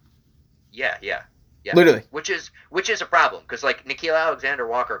right now. Yeah. Literally. Which is a problem because like Nickeil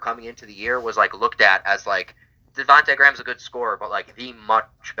Alexander-Walker coming into the year was like looked at as like Devontae Graham's a good scorer, but like the much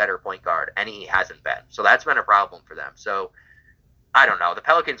better point guard, and he hasn't been. So that's been a problem for them. So I don't know. The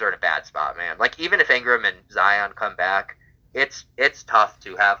Pelicans are in a bad spot, man. Like even if Ingram and Zion come back, it's tough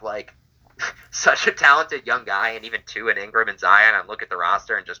to have like such a talented young guy, and even two in Ingram and Zion, and look at the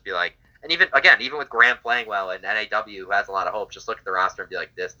roster and just be like, and even with Graham playing well and NAW who has a lot of hope, just look at the roster and be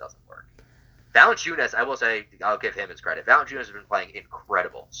like, this doesn't work. Valanciunas, I will say, I'll give him his credit. Valanciunas has been playing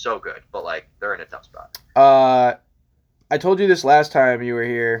incredible, so good, but like they're in a tough spot. I told you this last time you were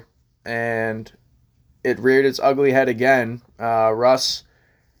here, and it reared its ugly head again. Russ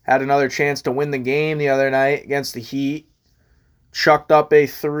had another chance to win the game the other night against the Heat. Chucked up a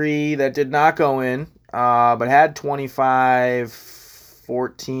three that did not go in, but had 25,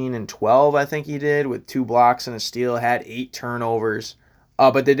 14, and 12, I think he did, with 2 blocks and a steal. Had 8 turnovers,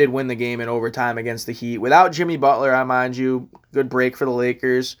 but they did win the game in overtime against the Heat. Without Jimmy Butler, I mind you, good break for the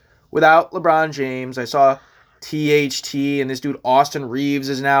Lakers. Without LeBron James, I saw THT, and this dude Austin Reeves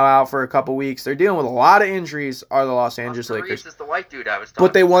is now out for a couple weeks. They're dealing with a lot of injuries, are the Los Angeles Lakers. Reeves is the white dude I was talking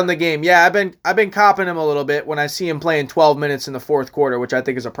But they won about. the game. Yeah, I've been copping him a little bit when I see him playing 12 minutes in the fourth quarter, which I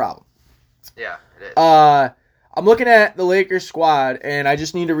think is a problem. Yeah, it is. I'm looking at the Lakers squad, and I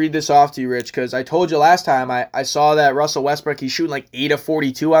just need to read this off to you, Rich, because I told you last time I saw that Russell Westbrook, he's shooting like 8 of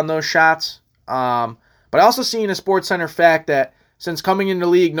 42 on those shots. But I also seen a SportsCenter fact that since coming into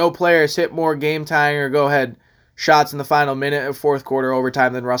the league, no player has hit more game-tying or go-ahead shots in the final minute of fourth quarter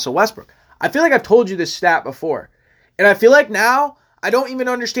overtime than Russell Westbrook. I feel like I've told you this stat before. And I feel like now I don't even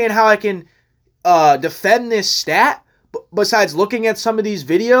understand how I can defend this stat besides looking at some of these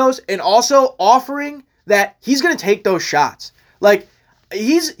videos and also offering that he's going to take those shots. Like,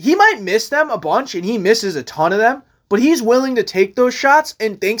 he might miss them a bunch, and he misses a ton of them, but he's willing to take those shots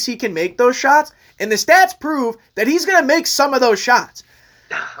and thinks he can make those shots. And the stats prove that he's going to make some of those shots.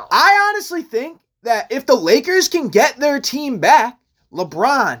 I honestly think that if the Lakers can get their team back,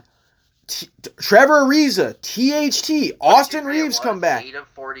 LeBron, Trevor Ariza, THT, Austin Reeves come back. 8 of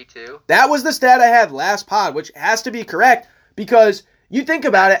 42. That was the stat I had last pod, which has to be correct because you think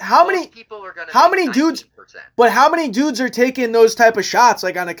about it, how many dudes 19%. But how many dudes are taking those type of shots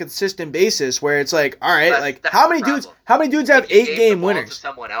like on a consistent basis where it's like, all right, that's how many dudes have 8-game winners? To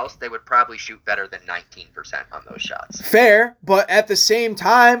someone else, they would probably shoot better than 19% on those shots. Fair, but at the same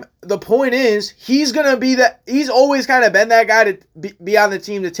time, the point is he's always kind of been that guy to be on the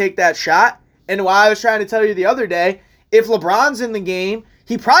team to take that shot. And while I was trying to tell you the other day, if LeBron's in the game,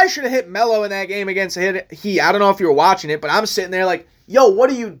 he probably should have hit Melo in that game against the Heat. I don't know if you were watching it, but I'm sitting there like, yo, what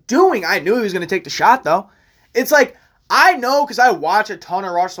are you doing? I knew he was going to take the shot, though. It's like, I know because I watch a ton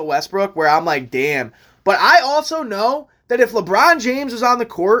of Russell Westbrook where I'm like, damn. But I also know that if LeBron James was on the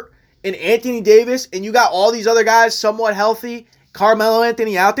court and Anthony Davis and you got all these other guys somewhat healthy, Carmelo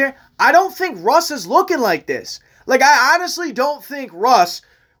Anthony out there, I don't think Russ is looking like this. Like, I honestly don't think Russ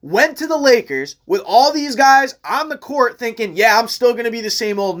went to the Lakers with all these guys on the court thinking, yeah, I'm still going to be the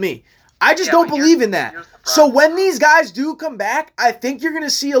same old me. I just don't believe in that. So when these guys do come back, I think you're going to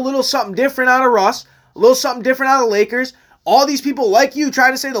see a little something different out of Russ, a little something different out of the Lakers. All these people like you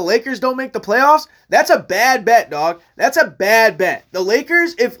trying to say the Lakers don't make the playoffs, that's a bad bet, dog. That's a bad bet. The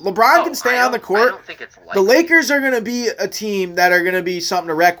Lakers, if LeBron can stay on the court, I don't think it's likely. The Lakers are going to be a team that are going to be something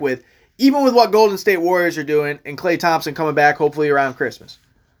to wreck with, even with what Golden State Warriors are doing and Klay Thompson coming back hopefully around Christmas.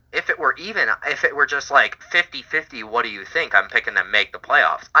 If it were just like 50-50, what do you think? I'm picking them to make the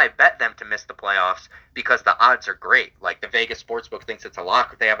playoffs. I bet them to miss the playoffs because the odds are great. Like the Vegas Sportsbook thinks it's a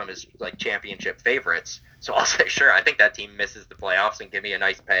lock. They have them as like championship favorites. So I'll say, sure, I think that team misses the playoffs and give me a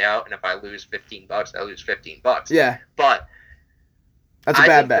nice payout. And if I lose $15, I lose $15. Yeah. But that's a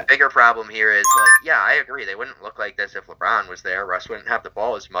bad bet. The bigger problem here is like, yeah, I agree. They wouldn't look like this if LeBron was there. Russ wouldn't have the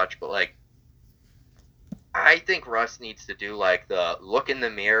ball as much, but like, I think Russ needs to do like the look in the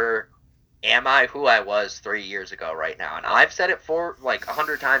mirror. Am I who I was 3 years ago right now? And I've said it for like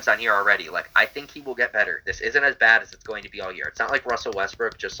 100 times on here already. Like, I think he will get better. This isn't as bad as it's going to be all year. It's not like Russell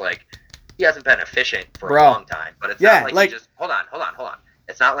Westbrook just like, he hasn't been efficient for a Bro. long time. But it's Yeah, not like like he just hold on.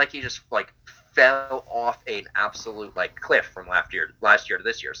 It's not like he just like fell off an absolute like cliff from last year to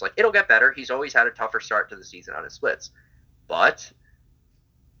this year. So like it'll get better. He's always had a tougher start to the season on his splits. But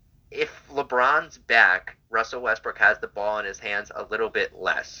if LeBron's back, Russell Westbrook has the ball in his hands a little bit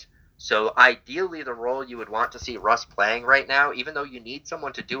less. So ideally the role you would want to see Russ playing right now, even though you need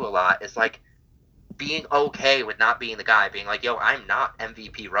someone to do a lot, is like being okay with not being the guy, being like, yo, I'm not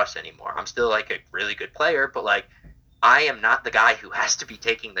MVP Russ anymore. I'm still like a really good player, but like I am not the guy who has to be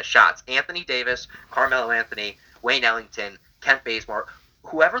taking the shots. Anthony Davis, Carmelo Anthony, Wayne Ellington, Kent Bazemore,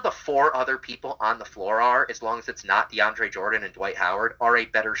 whoever the four other people on the floor are, as long as it's not DeAndre Jordan and Dwight Howard, are a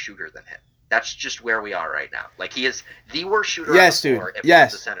better shooter than him. That's just where we are right now. Like, he is the worst shooter on the floor if one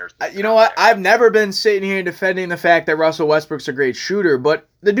of the centers. You know what? I've never been sitting here defending the fact that Russell Westbrook's a great shooter, but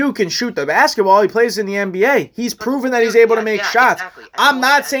the dude can shoot the basketball. He plays in the NBA. He's proven that he's able to make shots. Exactly. I'm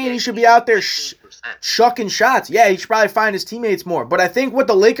not saying he should be out there chucking shots. Yeah, he should probably find his teammates more. But I think what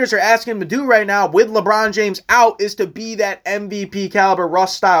the Lakers are asking him to do right now with LeBron James out is to be that MVP caliber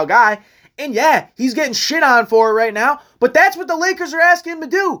Russ style guy. And yeah, he's getting shit on for it right now, but that's what the Lakers are asking him to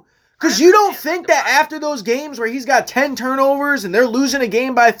do. Because you don't think that after those games where he's got 10 turnovers and they're losing a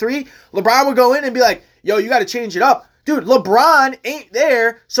game by 3, LeBron would go in and be like, yo, you got to change it up. Dude, LeBron ain't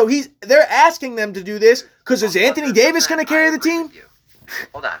there, so they're asking them to do this because is Anthony Davis going to carry the team?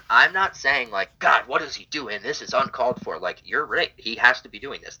 Hold on. I'm not saying, like, God, what is he doing? This is uncalled for. Like, you're right. He has to be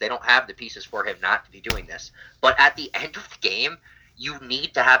doing this. They don't have the pieces for him not to be doing this. But at the end of the game, you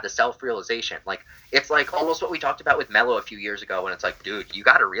need to have the self-realization. Like, it's like almost what we talked about with Melo a few years ago when it's like, dude, you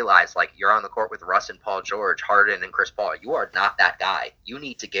got to realize, like, you're on the court with Russ and Paul George, Harden and Chris Paul. You are not that guy. You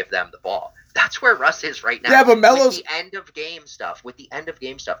need to give them the ball. That's where Russ is right now. Yeah, but Melo's... With the end of game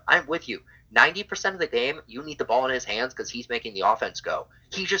stuff, I'm with you. 90% of the game, you need the ball in his hands because he's making the offense go.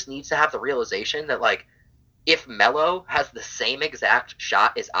 He just needs to have the realization that, like, if Melo has the same exact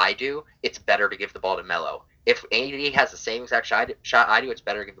shot as I do, it's better to give the ball to Melo. If AD has the same exact shot I do, it's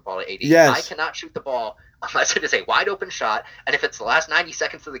better to give the ball to AD. Yes. I cannot shoot the ball unless it is a wide open shot, and if it's the last 90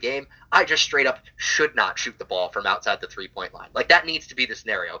 seconds of the game, I just straight up should not shoot the ball from outside the 3-point line. Like, that needs to be the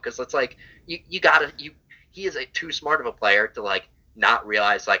scenario, because it's like, he is too smart of a player to, like, not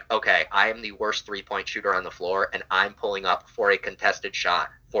realize, like, okay, I am the worst 3-point shooter on the floor, and I'm pulling up for a contested shot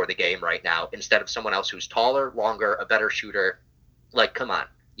for the game right now, instead of someone else who's taller, longer, a better shooter. Like, come on.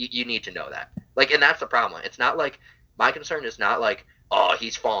 You need to know that. Like, and that's the problem. It's not like, my concern is not like, oh,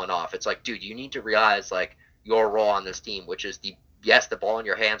 he's fallen off. It's like, dude, you need to realize, like, your role on this team, which is the ball in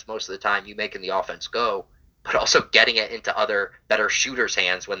your hands most of the time, you making the offense go, but also getting it into other better shooters'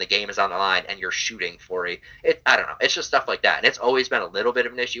 hands when the game is on the line and you're shooting for I don't know. It's just stuff like that. And it's always been a little bit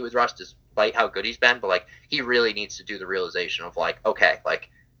of an issue with Russ, despite how good he's been, but, like, he really needs to do the realization of, like, okay,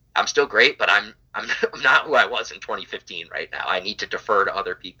 like, I'm still great, but I'm not who I was in 2015 right now. I need to defer to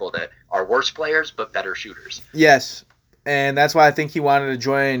other people that are worse players but better shooters. Yes, and that's why I think he wanted to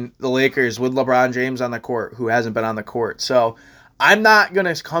join the Lakers with LeBron James on the court, who hasn't been on the court. So I'm not going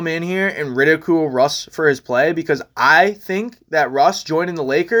to come in here and ridicule Russ for his play, because I think that Russ joining the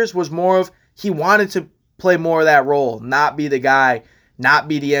Lakers was more of he wanted to play more of that role, not be the guy, not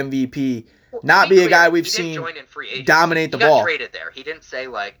be the MVP, not be a guy we've seen dominate the ball. He got traded there. He didn't say,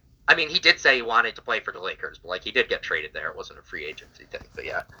 like, I mean, he did say he wanted to play for the Lakers, but, like, he did get traded there. It wasn't a free agency thing, but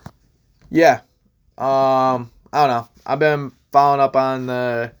yeah. Yeah. I don't know. I've been following up on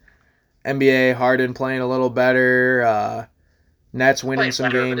the NBA. Harden playing a little better. Nets winning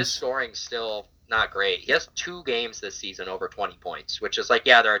some games. But his scoring's still not great. He has 2 games this season over 20 points, which is like,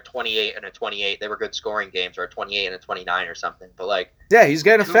 yeah, they're a 28 and a 28. They were good scoring games, or a 28 and a 29 or something. But, like, yeah, he's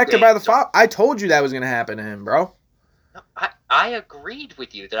getting affected by the foul. I told you that was going to happen to him, bro. I agreed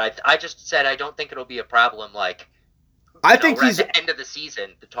with you that I just said I don't think it'll be a problem. Like, I think he's at the end of the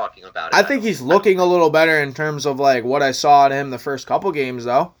season talking about it. I think he's looking a little better in terms of, like, what I saw in him the first couple games,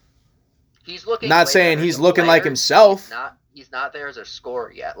 though. He's looking. Not saying he's looking like himself. He's not there as a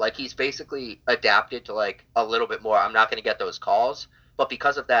scorer yet. Like, he's basically adapted to, like, a little bit more. I'm not going to get those calls, but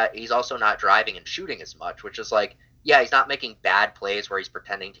because of that, he's also not driving and shooting as much, which is like, yeah, he's not making bad plays where he's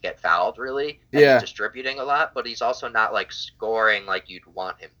pretending to get fouled, really. And he's distributing a lot, but he's also not, like, scoring like you'd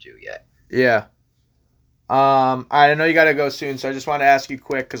want him to yet. Yeah. All right, I know you got to go soon, so I just want to ask you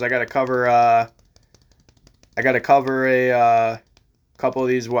quick, because I got to cover a couple of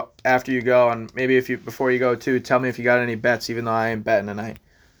these after you go, and maybe before you go too, tell me if you got any bets, even though I ain't betting tonight.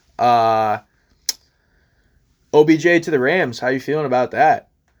 OBJ to the Rams, how you feeling about that?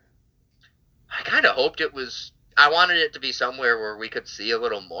 I kind of hoped I wanted it to be somewhere where we could see a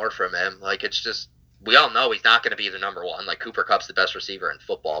little more from him. Like, it's just, we all know he's not going to be the number one. Like, Cooper Kupp's the best receiver in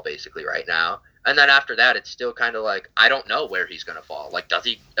football basically right now. And then after that, it's still kind of like, I don't know where he's going to fall. Like, does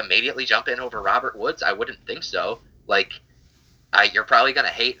he immediately jump in over Robert Woods? I wouldn't think so. Like, you're probably going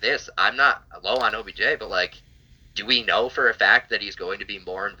to hate this. I'm not low on OBJ, but, like, do we know for a fact that he's going to be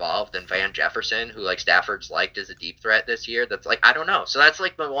more involved than Van Jefferson, who, like, Stafford's liked as a deep threat this year? That's, like, I don't know. So that's,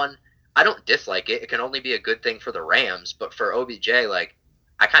 like, the one. I don't dislike it. It can only be a good thing for the Rams. But for OBJ, like,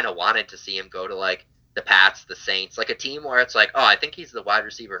 I kind of wanted to see him go to, like, the Pats, the Saints, like a team where it's like, oh, I think he's the wide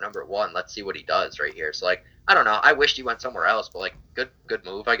receiver number one. Let's see what he does right here. So, like, I don't know. I wished he went somewhere else, but, like, good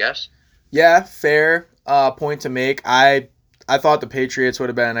move, I guess. Yeah, fair point to make. I thought the Patriots would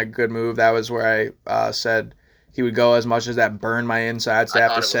have been a good move. That was where I said he would go, as much as that burned my insides to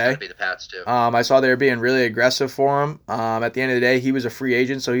have to say. I thought it was going to be the Pats, too. I saw they were being really aggressive for him. At the end of the day, he was a free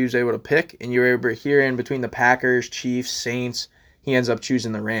agent, so he was able to pick, and you were able to hear in between the Packers, Chiefs, Saints, he ends up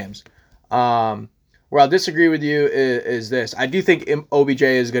choosing the Rams. Where I'll disagree with you is this. I do think OBJ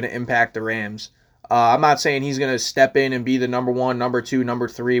is going to impact the Rams. I'm not saying he's going to step in and be the number one, number two, number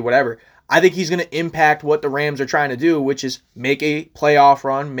three, whatever. I think he's going to impact what the Rams are trying to do, which is make a playoff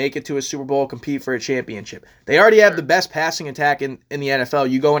run, make it to a Super Bowl, compete for a championship. They already have the best passing attack in the NFL.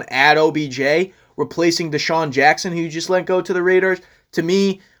 You go and add OBJ, replacing Deshaun Jackson, who you just let go to the Raiders. To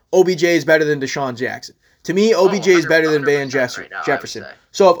me, OBJ is better than Deshaun Jackson. To me, OBJ is better than Van Jefferson.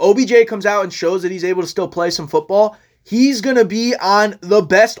 So if OBJ comes out and shows that he's able to still play some football, he's going to be on the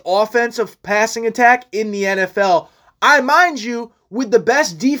best offensive passing attack in the NFL. Mind you, with the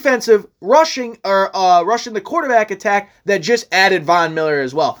best defensive rushing the quarterback attack that just added Von Miller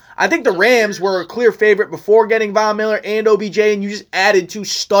as well. I think the Rams were a clear favorite before getting Von Miller and OBJ, and you just added two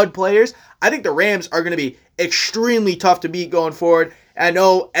stud players. I think the Rams are going to be extremely tough to beat going forward. I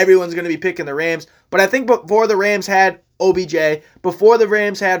know everyone's going to be picking the Rams, but I think before the Rams had OBJ, before the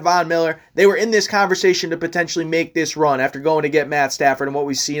Rams had Von Miller, they were in this conversation to potentially make this run after going to get Matt Stafford and what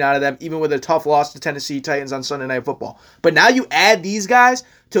we've seen out of them, even with a tough loss to Tennessee Titans on Sunday Night Football. But now you add these guys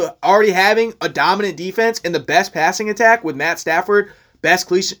to already having a dominant defense and the best passing attack with Matt Stafford,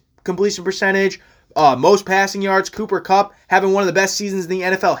 best completion percentage, most passing yards, Cooper Kupp having one of the best seasons in the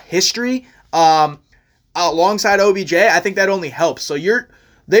NFL history, alongside OBJ. I think that only helps. So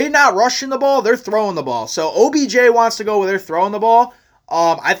they're not rushing the ball, they're throwing the ball. So OBJ wants to go where they're throwing the ball.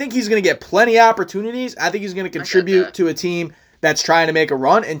 I think he's going to get plenty of opportunities. I think he's going to contribute to a team that's trying to make a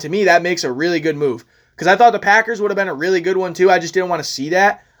run. And to me, that makes a really good move. Because I thought the Packers would have been a really good one too. I just didn't want to see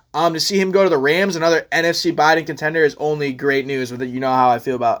that. To see him go to the Rams, another NFC Biden contender, is only great news. You know how I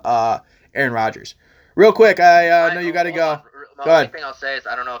feel about Aaron Rodgers. Real quick, I know you got to go. The only thing I'll say is,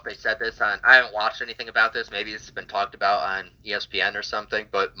 I don't know if they said this I haven't watched anything about this. Maybe this has been talked about on ESPN or something.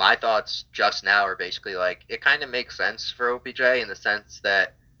 But my thoughts just now are basically like, it kind of makes sense for OBJ in the sense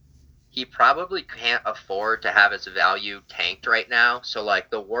that he probably can't afford to have his value tanked right now. So,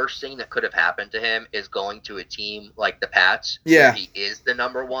 like, the worst thing that could have happened to him is going to a team like the Pats, where he is the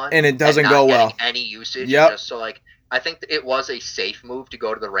number one, and it doesn't go well. Any usage, just so like, I think it was a safe move to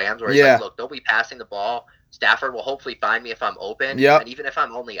go to the Rams, where he's like, look, they'll be passing the ball. Stafford will hopefully find me if I'm open. And even if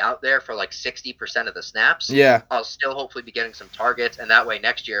I'm only out there for like 60% of the snaps, I'll still hopefully be getting some targets. And that way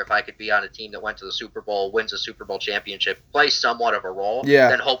next year, if I could be on a team that went to the Super Bowl, wins a Super Bowl championship, plays somewhat of a role,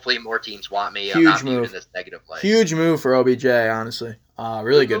 then hopefully more teams want me. I'm not viewed in this negative light. Huge move for OBJ, honestly.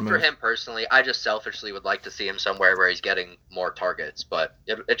 Really good move for him personally. I just selfishly would like to see him somewhere where he's getting more targets, but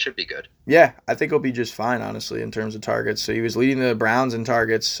it should be good. Yeah, I think he'll be just fine, honestly, in terms of targets. So he was leading the Browns in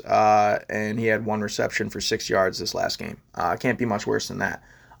targets, and he had one reception for 6 yards this last game. Can't be much worse than that.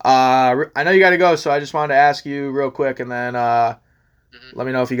 I know you got to go, so I just wanted to ask you real quick, and then let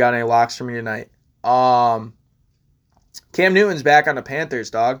me know if you got any locks for me tonight. Cam Newton's back on the Panthers,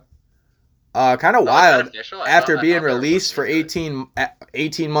 dog. Kind of wild after being released for 18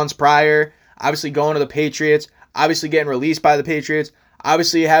 months prior, obviously going to the Patriots, obviously getting released by the Patriots,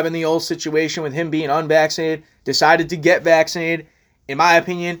 obviously having the old situation with him being unvaccinated, decided to get vaccinated, in my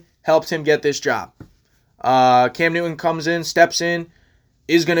opinion, helped him get this job. Cam Newton comes in, steps in,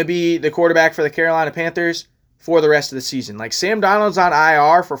 is going to be the quarterback for the Carolina Panthers for the rest of the season. Like, Sam Darnold's on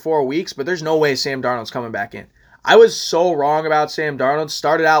IR for 4 weeks, but there's no way Sam Darnold's coming back in. I was so wrong about Sam Darnold.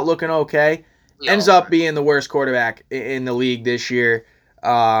 Started out looking okay. Ends up being the worst quarterback in the league this year.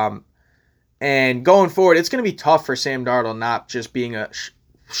 And going forward, it's going to be tough for Sam Darnold not just being a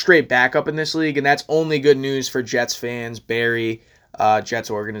straight backup in this league. And that's only good news for Jets fans, Barry,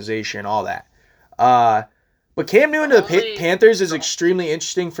 Jets organization, all that. But Cam Newton to the Panthers is extremely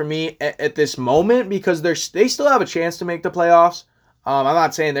interesting for me at this moment because they still have a chance to make the playoffs. I'm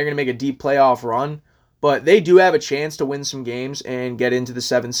not saying they're going to make a deep playoff run. But they do have a chance to win some games and get into the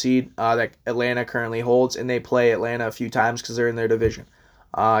 7th seed that Atlanta currently holds, and they play Atlanta a few times because they're in their division.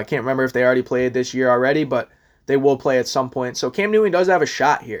 I can't remember if they already played this year already, but they will play at some point. So Cam Newton does have a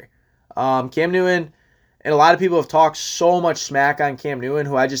shot here. Cam Newton, and a lot of people have talked so much smack on Cam Newton,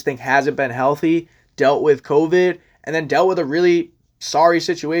 who I just think hasn't been healthy, dealt with COVID, and then dealt with a really sorry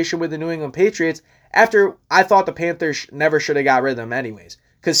situation with the New England Patriots after I thought the Panthers never should have got rid of them anyways.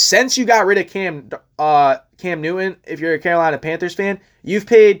 Because since you got rid of Cam Newton, if you're a Carolina Panthers fan, you've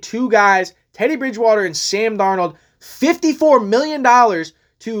paid two guys, Teddy Bridgewater and Sam Darnold, $54 million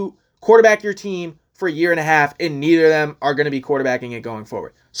to quarterback your team for a year and a half, and neither of them are going to be quarterbacking it going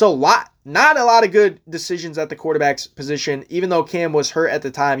forward. So not a lot of good decisions at the quarterback's position, even though Cam was hurt at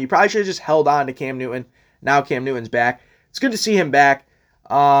the time. You probably should have just held on to Cam Newton. Now Cam Newton's back. It's good to see him back.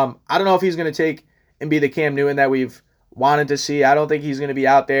 I don't know if he's going to take and be the Cam Newton that we've wanted to see. I don't think he's going to be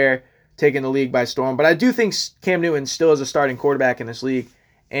out there taking the league by storm, but I do think Cam Newton still is a starting quarterback in this league,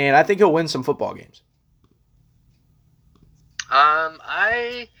 and I think he'll win some football games.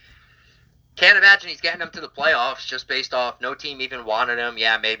 I can't imagine he's getting them to the playoffs just based off no team even wanted him.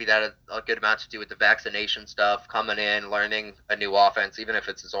 Yeah, maybe that had a good amount to do with the vaccination stuff, coming in, learning a new offense, even if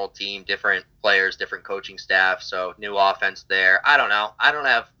it's his old team, different players, different coaching staff, so new offense there. I don't know. I don't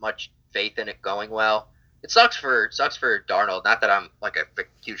have much faith in it going well. It sucks for Darnold. Not that I'm like a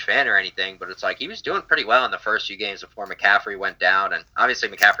huge fan or anything, but it's like he was doing pretty well in the first few games before McCaffrey went down, and obviously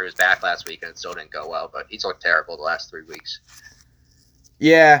McCaffrey was back last week and it still didn't go well. But he's looked terrible the last 3 weeks.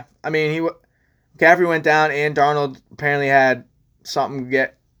 Yeah, I mean McCaffrey went down, and Darnold apparently had something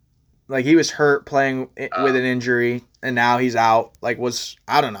he was hurt playing with an injury, and now he's out. I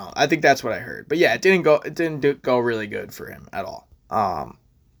don't know. I think that's what I heard. But yeah, it didn't go really good for him at all.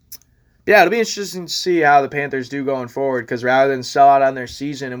 Yeah, it'll be interesting to see how the Panthers do going forward, because rather than sell out on their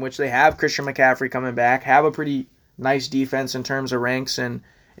season, in which they have Christian McCaffrey coming back, have a pretty nice defense in terms of ranks and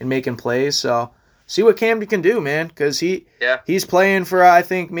making plays. So see what Cam can do, man, because he's playing for, I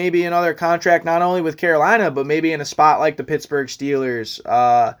think, maybe another contract, not only with Carolina, but maybe in a spot like the Pittsburgh Steelers,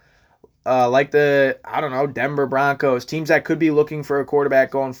 like the, I don't know, Denver Broncos, teams that could be looking for a quarterback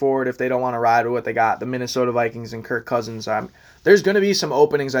going forward if they don't want to ride with what they got, the Minnesota Vikings and Kirk Cousins. There's going to be some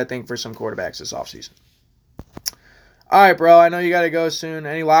openings, I think, for some quarterbacks this offseason. All right, bro, I know you got to go soon.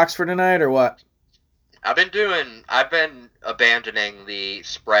 Any locks for tonight or what? I've been abandoning the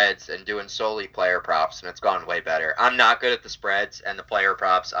spreads and doing solely player props, and it's gone way better. I'm not good at the spreads, and the player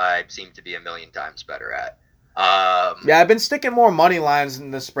props I seem to be a million times better at. Yeah, I've been sticking more money lines than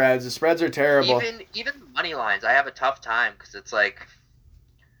the spreads. The spreads are terrible. Even money lines, I have a tough time because it's like,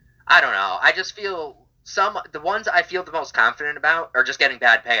 I don't know. I just feel the ones I feel the most confident about are just getting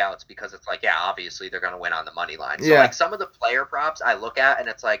bad payouts because it's like, yeah, obviously they're going to win on the money line. So like some of the player props I look at and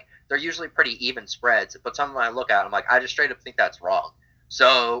it's like they're usually pretty even spreads, but some of them I look at I'm like, I just straight up think that's wrong.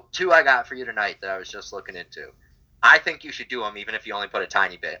 So 2 I got for you tonight that I was just looking into. I think you should do them even if you only put a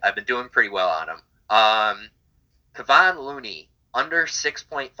tiny bit. I've been doing pretty well on them. Kevon Looney, under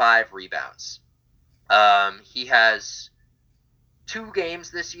 6.5 rebounds. He has 2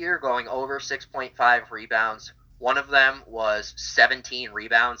 games this year going over 6.5 rebounds. One of them was 17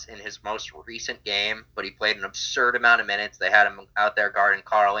 rebounds in his most recent game, but he played an absurd amount of minutes. They had him out there guarding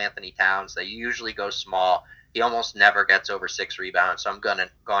Karl Anthony Towns. They usually go small. He almost never gets over 6 rebounds, so I'm going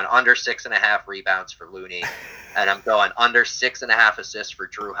under 6.5 rebounds for Looney, and I'm going under 6.5 assists for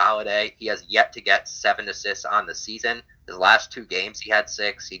Drew Holiday. He has yet to get 7 assists on the season. His last 2 games, he had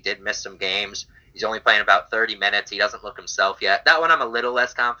 6. He did miss some games. He's only playing about 30 minutes. He doesn't look himself yet. That one I'm a little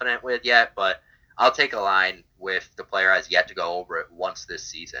less confident with yet, but I'll take a line with the player has yet to go over it once this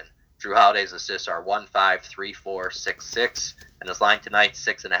season. Drew Holiday's assists are 1, 5, 3, 4, 6, 6, and his line tonight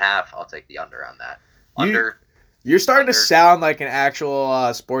 6.5. I'll take the under on that. You're starting to sound like an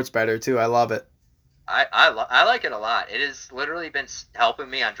actual sports bettor too. I love it. I like it a lot. It has literally been helping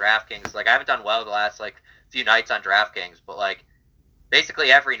me on DraftKings. Like I haven't done well the last few nights on DraftKings, but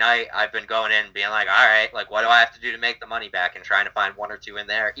basically every night I've been going in and being like, all right, what do I have to do to make the money back, and trying to find 1 or 2 in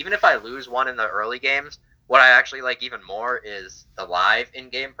there. Even if I lose one in the early games, what I actually like even more is the live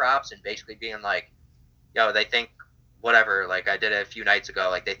in-game props and basically being like, yo, they think whatever. Like I did it a few nights ago.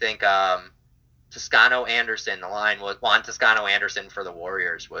 Like they think Toscano Anderson, the line was Juan Toscano Anderson for the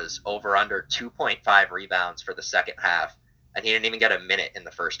Warriors was over under 2.5 rebounds for the second half, and he didn't even get a minute in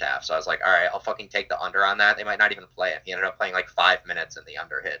the first half. So I was like, all right, I'll fucking take the under on that. They might not even play it. He ended up playing 5 minutes and the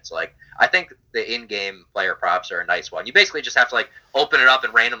under hit. So I think the in-game player props are a nice one. You basically just have to open it up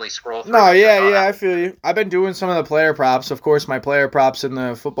and randomly scroll through. No, yeah, I feel you. I've been doing some of the player props. Of course, my player props in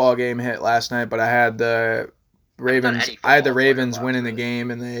the football game hit last night, but I had the haven't done Ravens. any I had the football Twitter Ravens blogs winning the really.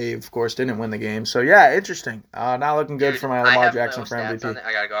 game, and they of course didn't win the game. So yeah, interesting. Not looking good Dude, for my I Lamar have no Jackson for stats on MVP. it.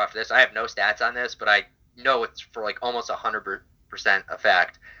 I gotta go after this. I have no stats on this, but I know it's for like almost 100% a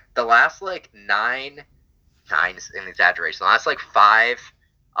fact. The last like nine is an exaggeration. The last like five,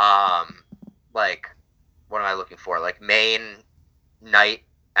 um, like what am I looking for? Like main night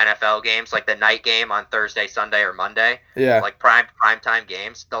NFL games, like the night game on Thursday, Sunday, or Monday, Yeah, like prime time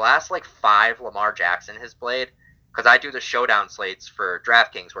games. The last like five Lamar Jackson has played, because I do the showdown slates for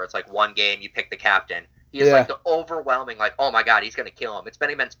DraftKings where it's like one game you pick the captain. He is like yeah, the overwhelming, like, oh my god, he's gonna kill him. It's been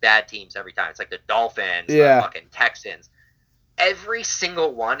against bad teams every time. It's like the Dolphins, the yeah. fucking Texans. Every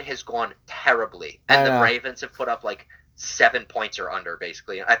single one has gone terribly, I and the know. Ravens have put up like 7 points or under,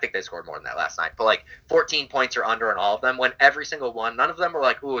 basically. I think they scored more than that last night, but like 14 points or under on all of them. When every single one, none of them were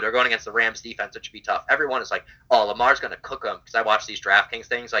like, ooh, they're going against the Rams defense, it should be tough. Everyone is like, oh, Lamar's gonna cook them, because I watch these DraftKings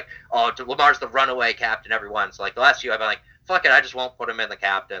things, like, oh, Lamar's the runaway captain, everyone. So like the last few, I've been like, fuck it, I just won't put him in the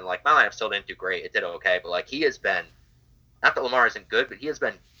captain. Like my lineup still didn't do great, it did okay, but like he has been, not that Lamar isn't good, but he has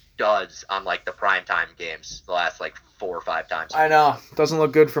been duds on like the primetime games the last like 4 or 5 times. I know. Doesn't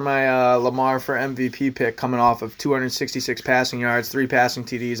look good for my Lamar for MVP pick coming off of 266 passing yards, 3 passing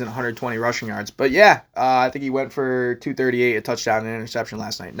TDs, and 120 rushing yards. But yeah, I think he went for 238, a touchdown, and an interception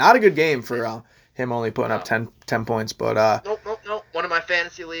last night. Not a good game for him only putting up 10 points. But Nope. One of my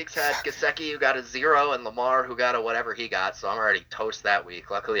fantasy leagues had Gesicki, who got a 0, and Lamar, who got a whatever he got. So I'm already toast that week.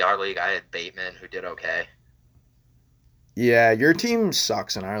 Luckily, our league, I had Bateman, who did okay. yeah, your team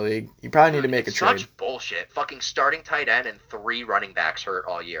sucks in our league. You probably need to Dude, make a it's trade. such bullshit. Fucking starting tight end and 3 running backs hurt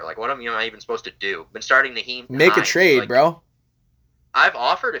all year. Like, what am I even supposed to do? Been starting Naheem Make a Hines. trade, Like, bro. I've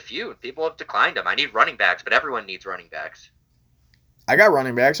offered a few. People have declined them. I need running backs, but everyone needs running backs. I got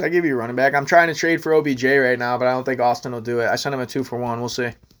running backs. I give you a running back. I'm trying to trade for OBJ right now, but I don't think Austin will do it. I sent him a 2-for-1. We'll see.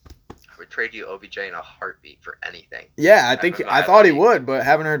 I would trade you OBJ in a heartbeat for anything. Yeah, I thought he would, but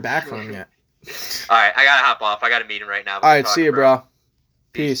haven't heard back from him yet. All right, I gotta hop off. I got a meeting right now. All right, see you, bro.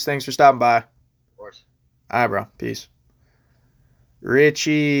 Peace. Thanks for stopping by. Of course. All right, bro. Peace.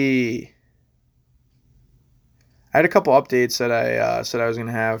 Richie. I had a couple updates that I said I was going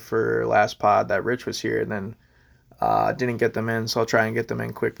to have for last pod that Rich was here, and then didn't get them in, so I'll try and get them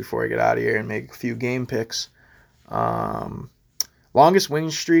in quick before I get out of here and make a few game picks. Longest winning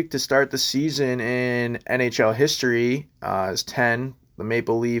streak to start the season in NHL history is 10. The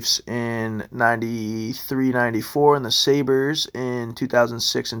Maple Leafs in 93-94 and the Sabres in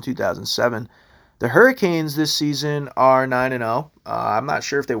 2006 and 2007. The Hurricanes this season are 9-0. I'm not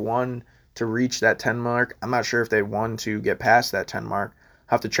sure if they won to reach that 10 mark. I'm not sure if they won to get past that 10 mark.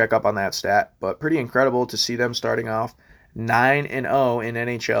 Have to check up on that stat, but pretty incredible to see them starting off 9-0 in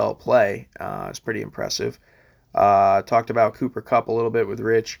NHL play. It's pretty impressive. Talked about Cooper Kupp a little bit with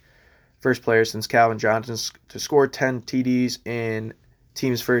Rich. First player since Calvin Johnson to score 10 TDs in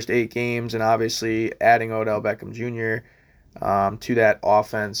team's first 8 games, and obviously adding Odell Beckham Jr. To that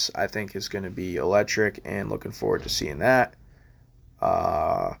offense, I think is going to be electric, and looking forward to seeing that.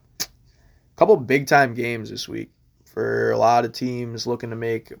 Couple big-time games this week for a lot of teams looking to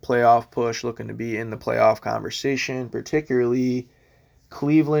make a playoff push, looking to be in the playoff conversation, particularly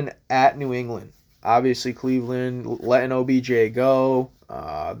Cleveland at New England. Obviously, Cleveland letting OBJ go,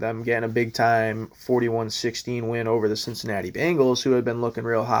 them getting a big-time 41-16 win over the Cincinnati Bengals, who had been looking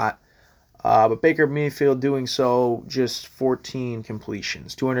real hot. But Baker Mayfield doing so, just 14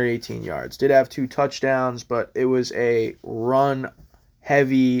 completions, 218 yards. Did have 2 touchdowns, but it was a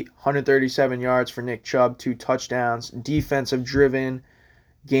run-heavy 137 yards for Nick Chubb, 2 touchdowns, defensive-driven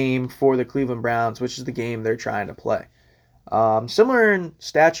game for the Cleveland Browns, which is the game they're trying to play. Similar in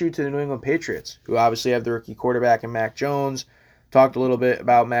stature to the New England Patriots, who obviously have the rookie quarterback in Mac Jones. Talked a little bit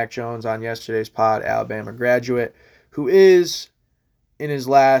about Mac Jones on yesterday's pod, Alabama graduate, who is in his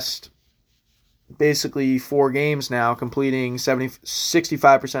last basically 4 games now, completing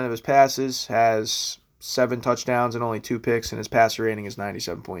 65% of his passes, has 7 touchdowns and only 2 picks, and his passer rating is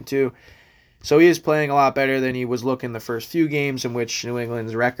 97.2. So he is playing a lot better than he was looking the first few games, in which New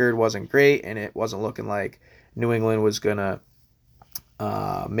England's record wasn't great, and it wasn't looking like New England was going to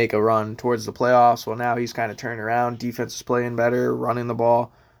make a run towards the playoffs. Well, now he's kind of turned around. Defense is playing better, running the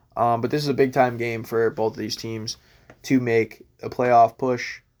ball. But this is a big-time game for both of these teams to make a playoff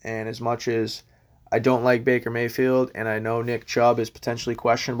push. And as much as I don't like Baker Mayfield, and I know Nick Chubb is potentially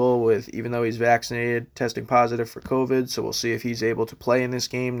questionable with, even though he's vaccinated, testing positive for COVID. So we'll see if he's able to play in this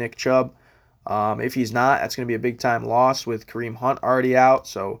game, Nick Chubb. If he's not, that's going to be a big-time loss with Kareem Hunt already out.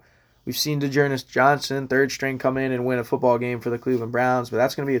 So we've seen DeJarnis Johnson, third string, come in and win a football game for the Cleveland Browns, but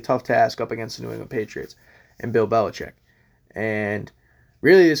that's going to be a tough task up against the New England Patriots and Bill Belichick. And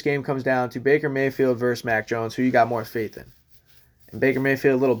Really, this game comes down to Baker Mayfield versus Mac Jones. Who you got more faith in? And Baker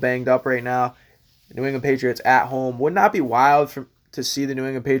Mayfield a little banged up right now. The New England Patriots at home. Would not be wild to see the New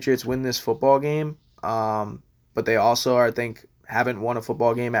England Patriots win this football game. But they also, I think, haven't won a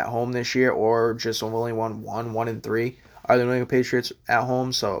football game at home this year, or just only won 1-3 are the New England Patriots at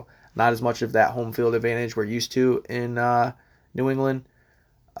home. So not as much of that home field advantage we're used to in New England.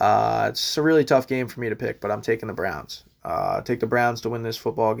 It's a really tough game for me to pick, but I'm taking the Browns. Take the Browns to win this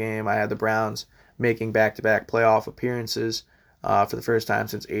football game. I had the Browns making back-to-back playoff appearances for the first time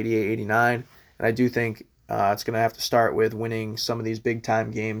since 88-89. And I do think it's going to have to start with winning some of these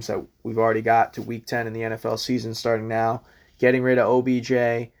big-time games that we've already got to Week 10 in the NFL season starting now. Getting rid of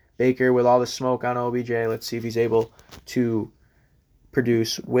OBJ. Baker with all the smoke on OBJ. Let's see if he's able to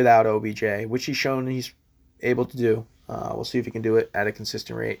produce without OBJ, which he's shown he's able to do. We'll see if he can do it at a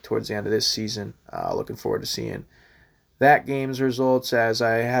consistent rate towards the end of this season. Looking forward to seeing that game's results, as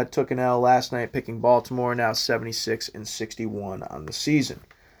I took an L last night picking Baltimore, now 76-61 on the season.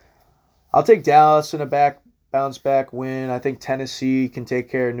 I'll take Dallas in a bounce back win. I think Tennessee can take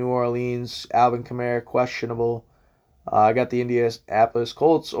care of New Orleans. Alvin Kamara questionable. I got the Indianapolis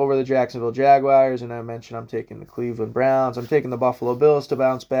Colts over the Jacksonville Jaguars, and I mentioned I'm taking the Cleveland Browns. I'm taking the Buffalo Bills to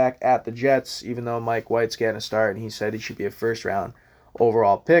bounce back at the Jets, even though Mike White's getting a start, and he said he should be a first-round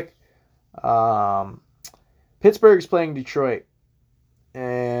overall pick. Pittsburgh's playing Detroit,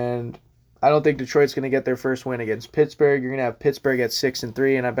 and I don't think Detroit's going to get their first win against Pittsburgh. You're going to have Pittsburgh at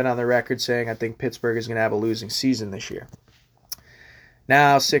 6-3, and I've been on the record saying I think Pittsburgh is going to have a losing season this year.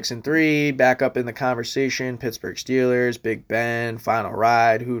 Now 6-3, back up in the conversation. Pittsburgh Steelers, Big Ben, final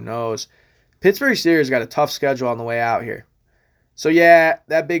ride, who knows? Pittsburgh Steelers got a tough schedule on the way out here. So yeah,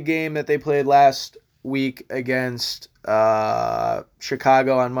 that big game that they played last week against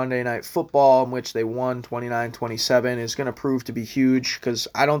Chicago on Monday Night Football, in which they won 29-27, is going to prove to be huge because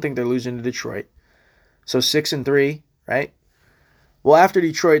I don't think they're losing to Detroit. So 6-3, right? Well, after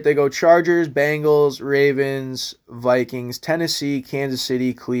Detroit, they go Chargers, Bengals, Ravens, Vikings, Tennessee, Kansas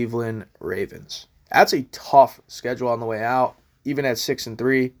City, Cleveland, Ravens. That's a tough schedule on the way out. Even at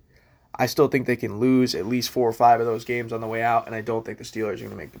 6-3, I still think they can lose at least 4 or 5 of those games on the way out, and I don't think the Steelers are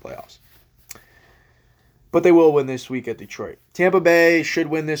going to make the playoffs. But they will win this week at Detroit. Tampa Bay should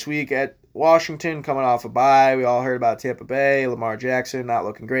win this week at Washington, coming off a bye. We all heard about Tampa Bay. Lamar Jackson not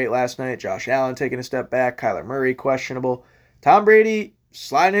looking great last night. Josh Allen taking a step back. Kyler Murray questionable. Tom Brady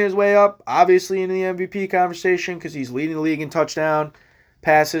sliding his way up, obviously, in the MVP conversation because he's leading the league in touchdown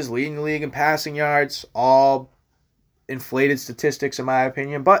passes, leading the league in passing yards, all inflated statistics in my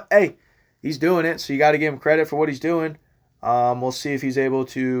opinion. But, hey, he's doing it, so you got to give him credit for what he's doing. We'll see if he's able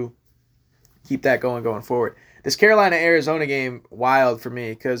to keep that going forward. This Carolina-Arizona game, wild for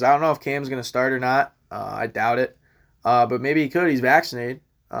me because I don't know if Cam's going to start or not. I doubt it. But maybe he could. He's vaccinated.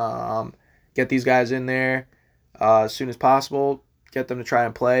 Get these guys in there as soon as possible. Get them to try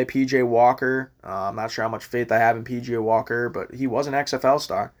and play. P.J. Walker. I'm not sure how much faith I have in P.J. Walker, but he was an XFL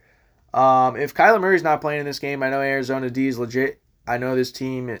star. If Kyler Murray's not playing in this game, I know Arizona D is legit. I know this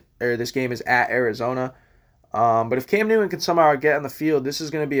game is at Arizona. But if Cam Newton can somehow get on the field, this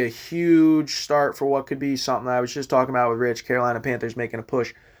is going to be a huge start for what could be something I was just talking about with Rich. Carolina Panthers making a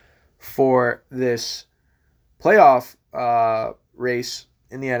push for this playoff race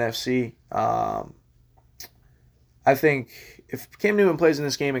in the NFC. I think if Cam Newton plays in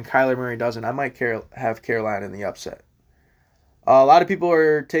this game and Kyler Murray doesn't, I might have Carolina in the upset. A lot of people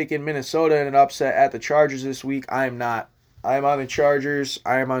are taking Minnesota in an upset at the Chargers this week. I am not. I am on the Chargers.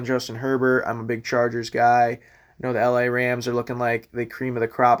 I am on Justin Herbert. I'm a big Chargers guy. I know the LA Rams are looking like the cream of the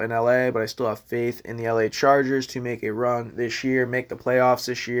crop in LA, but I still have faith in the LA Chargers to make a run this year, make the playoffs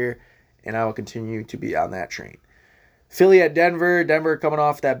this year, and I will continue to be on that train. Philly at Denver. Denver coming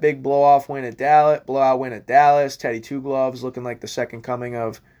off that big blowout win at Dallas. Teddy Two Gloves looking like the second coming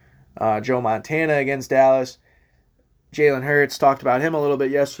of Joe Montana against Dallas. Jalen Hurts, talked about him a little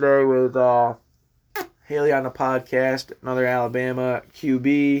bit yesterday with Haley on the podcast. Another Alabama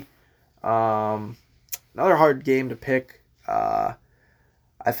QB. Another hard game to pick. I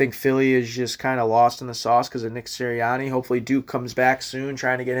think Philly is just kind of lost in the sauce because of Nick Sirianni. Hopefully Duke comes back soon,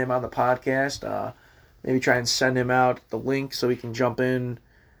 trying to get him on the podcast. Maybe try and send him out the link so he can jump in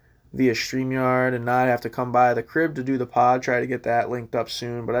via StreamYard and not have to come by the crib to do the pod. Try to get that linked up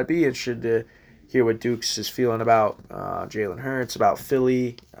soon. But I'd be interested to hear what Dukes is feeling about Jalen Hurts, about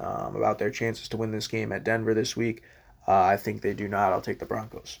Philly, about their chances to win this game at Denver this week. I think they do not. I'll take the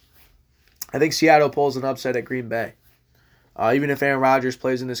Broncos. I think Seattle pulls an upset at Green Bay. Even if Aaron Rodgers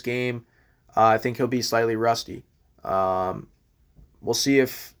plays in this game, I think he'll be slightly rusty. We'll see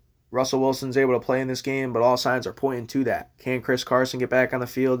if Russell Wilson's able to play in this game, but all signs are pointing to that. Can Chris Carson get back on the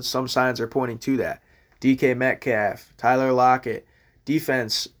field? Some signs are pointing to that. DK Metcalf, Tyler Lockett,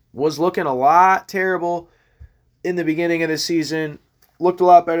 defense was looking a lot terrible in the beginning of the season. Looked a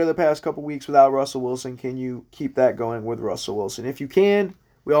lot better the past couple weeks without Russell Wilson. Can you keep that going with Russell Wilson? If you can,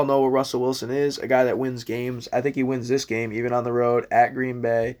 we all know what Russell Wilson is, a guy that wins games. I think he wins this game, even on the road at Green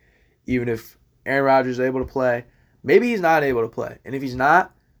Bay, even if Aaron Rodgers is able to play. Maybe he's not able to play. And if he's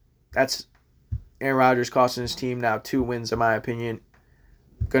not, that's Aaron Rodgers costing his team now 2 wins, in my opinion.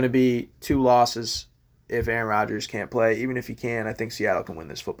 Going to be 2 losses if Aaron Rodgers can't play. Even if he can, I think Seattle can win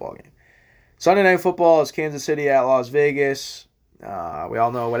this football game. Sunday Night Football is Kansas City at Las Vegas. We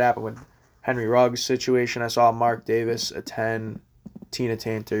all know what happened with Henry Ruggs' situation. I saw Mark Davis attend Tina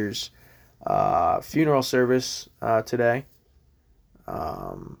Tanter's funeral service today.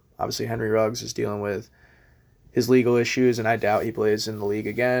 Obviously, Henry Ruggs is dealing with his legal issues, and I doubt he plays in the league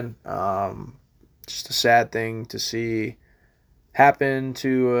again. Just a sad thing to see happen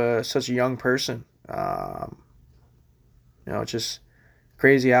to such a young person. It's just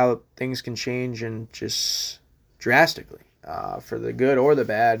crazy how things can change and just drastically for the good or the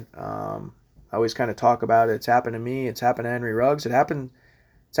bad. I always kind of talk about it. It's happened to me. It's happened to Henry Ruggs. It's happened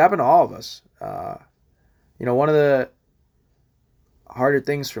to all of us. One of the harder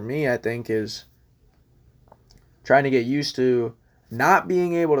things for me, I think, is trying to get used to not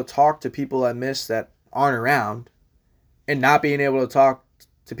being able to talk to people I miss that aren't around, and not being able to talk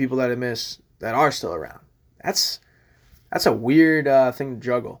to people that I miss that are still around. That's a weird thing to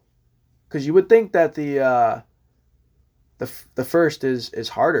juggle, because you would think that the first is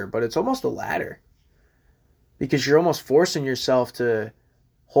harder, but it's almost the latter, because you're almost forcing yourself to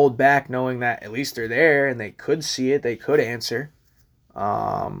hold back, knowing that at least they're there and they could see it, they could answer.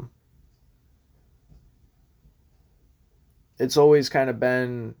 It's always kind of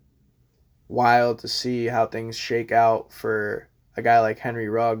been wild to see how things shake out for a guy like Henry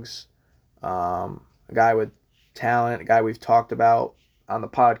Ruggs, a guy with talent, a guy we've talked about on the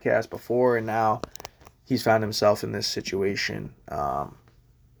podcast before, and now he's found himself in this situation.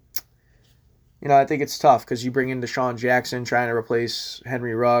 I think it's tough because you bring in Deshaun Jackson trying to replace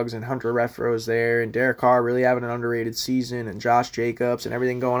Henry Ruggs, and Hunter Renfrow's there, and Derek Carr really having an underrated season, and Josh Jacobs, and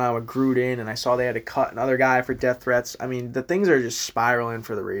everything going on with Gruden, and I saw they had to cut another guy for death threats. I mean, the things are just spiraling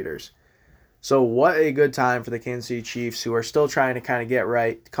for the Raiders. So what a good time for the Kansas City Chiefs, who are still trying to kind of get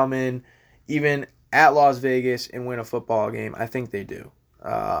right, come in even at Las Vegas and win a football game. I think they do.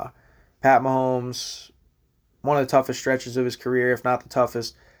 Pat Mahomes, one of the toughest stretches of his career, if not the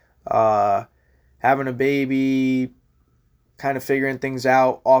toughest. Having a baby, kind of figuring things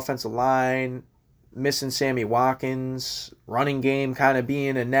out, offensive line, missing Sammy Watkins, running game kind of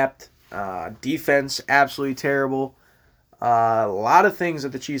being inept, defense absolutely terrible. A lot of things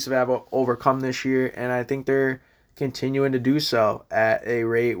that the Chiefs have overcome this year, and I think they're continuing to do so at a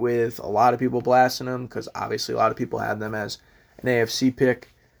rate with a lot of people blasting them, because obviously a lot of people had them as an AFC pick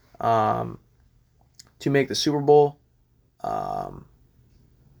to make the Super Bowl.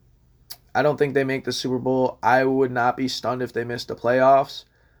 I don't think they make the Super Bowl. I would not be stunned if they missed the playoffs,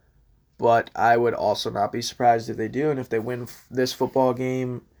 but I would also not be surprised if they do, and if they win this football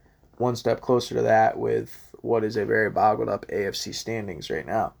game, one step closer to that with what is a very boggled up AFC standings right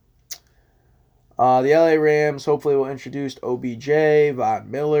now. The LA Rams hopefully will introduce OBJ, Von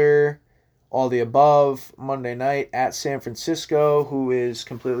Miller, all the above Monday night at San Francisco, who is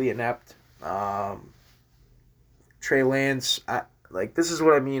completely inept. Trey Lance, this is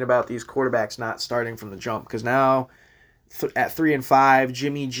what I mean about these quarterbacks not starting from the jump, because now at 3-5,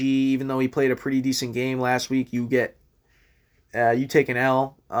 Jimmy G, even though he played a pretty decent game last week, you take an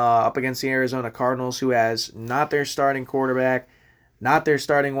L up against the Arizona Cardinals, who has not their starting quarterback, not their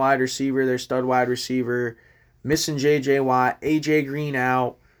starting wide receiver, their stud wide receiver, missing J.J. Watt, A.J. Green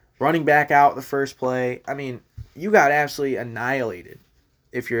out, running back out the first play. I mean, you got absolutely annihilated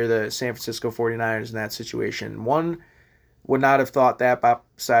if you're the San Francisco 49ers in that situation. One would not have thought that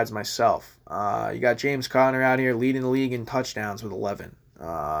besides myself. You got James Conner out here leading the league in touchdowns with 11.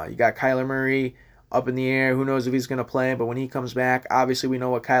 You got Kyler Murray up in the air. Who knows if he's going to play, but when he comes back, obviously we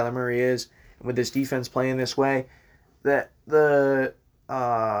know what Kyler Murray is. And with this defense playing this way, that the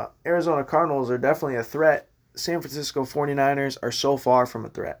Arizona Cardinals are definitely a threat. San Francisco 49ers are so far from a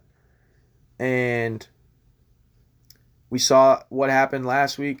threat. And we saw what happened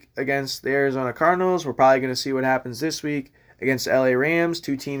last week against the Arizona Cardinals. We're probably going to see what happens this week against the LA Rams,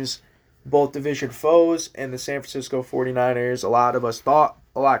 two teams, both division foes, and the San Francisco 49ers. A lot of us thought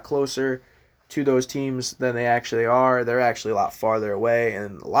a lot closer to those teams than they actually are. They're actually a lot farther away,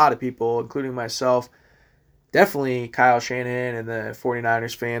 and a lot of people, including myself, definitely Kyle Shanahan and the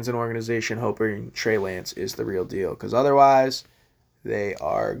 49ers fans and organization hoping Trey Lance is the real deal, because otherwise they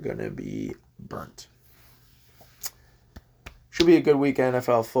are going to be burnt. Should be a good week of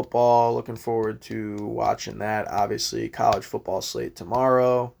NFL football. Looking forward to watching that. Obviously, college football slate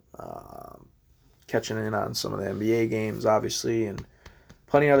tomorrow. Catching in on some of the NBA games, obviously, and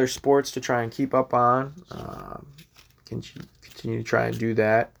plenty of other sports to try and keep up on. Continue to try and do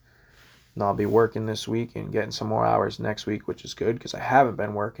that. And I'll be working this week and getting some more hours next week, which is good because I haven't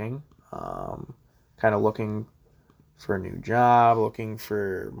been working. Kind of looking for a new job, looking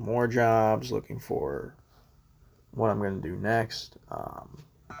for more jobs, looking for what I'm going to do next.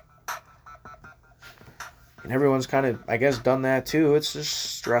 And everyone's kind of, I guess, done that too. It's just a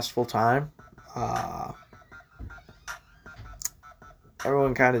stressful time.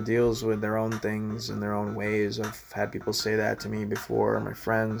 Everyone kind of deals with their own things in their own ways. I've had people say that to me before, my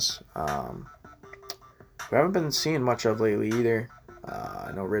friends. Who I haven't been seeing much of lately either.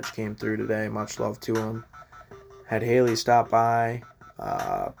 I know Rich came through today. Much love to him. Had Haley stop by.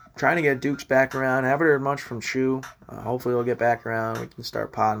 Trying to get Dukes back around. Haven't heard much from Shu. Hopefully he'll get back around. We can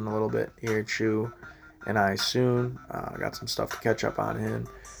start potting a little bit here at Shu and I soon. Got some stuff to catch up on him.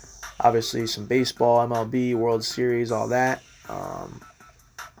 Obviously some baseball, MLB, World Series, all that.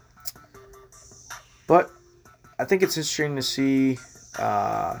 But I think it's interesting to see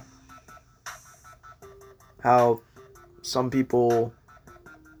how some people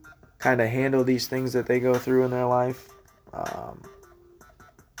kind of handle these things that they go through in their life,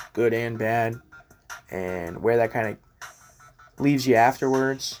 good and bad, and where that kind of leaves you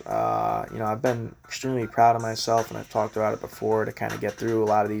afterwards. I've been extremely proud of myself, and I've talked about it before, to kind of get through a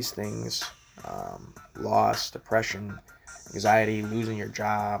lot of these things. Loss, depression, anxiety, losing your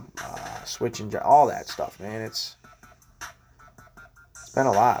job, switching job, all that stuff, man. It's been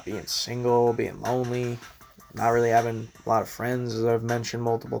a lot. Being single, being lonely, not really having a lot of friends, as I've mentioned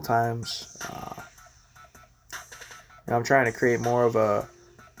multiple times. I'm trying to create more of a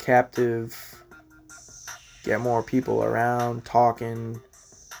captive, get more people around, talking,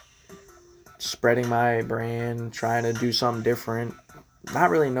 spreading my brand, trying to do something different. Not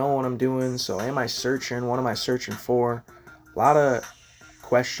really knowing what I'm doing, so am I searching? What am I searching for? A lot of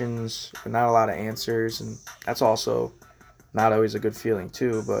questions, but not a lot of answers, and that's also not always a good feeling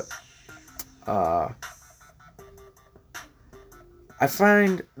too, but I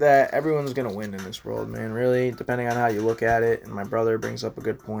find that everyone's going to win in this world, man, really, depending on how you look at it. And my brother brings up a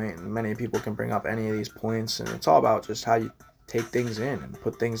good point, and many people can bring up any of these points, and it's all about just how you take things in and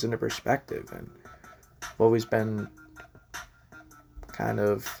put things into perspective. And I've always been kind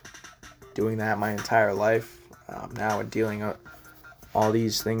of doing that my entire life. Now with dealing with all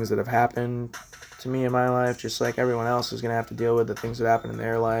these things that have happened to me in my life, just like everyone else is going to have to deal with the things that happen in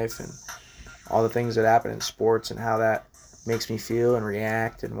their life and all the things that happen in sports and how that makes me feel and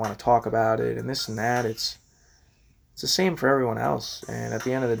react and want to talk about it and this and that. It's the same for everyone else. And at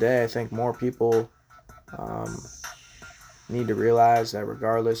the end of the day, I think more people need to realize that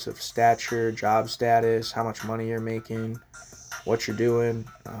regardless of stature, job status, how much money you're making, what you're doing,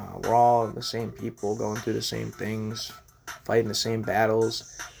 we're all the same people going through the same things, fighting the same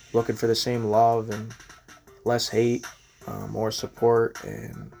battles, looking for the same love and less hate, more support,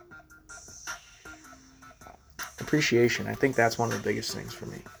 and appreciation. I think that's one of the biggest things for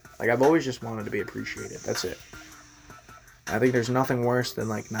me. Like, I've always just wanted to be appreciated. That's it. I think there's nothing worse than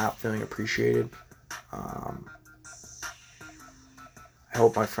like not feeling appreciated. I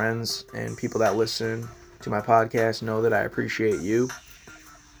hope my friends and people that listen to my podcast know that I appreciate you.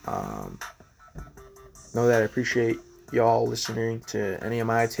 Know that I appreciate y'all listening to any of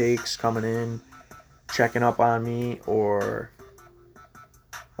my takes, coming in, checking up on me, or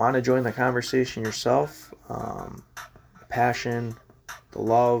want to join the conversation yourself. The passion, the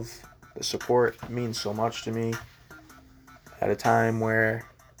love, the support means so much to me at a time where,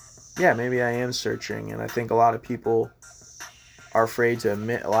 yeah, maybe I am searching, and I think a lot of people are afraid to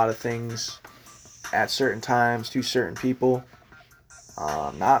admit a lot of things at certain times to certain people.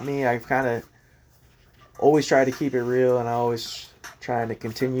 Not me. I've kind of always tried to keep it real, and I always trying to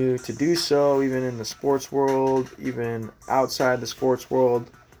continue to do so, even in the sports world, even outside the sports world.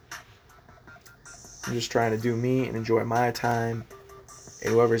 I'm just trying to do me and enjoy my time,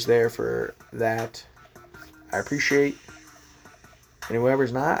 and whoever's there for that, I appreciate. And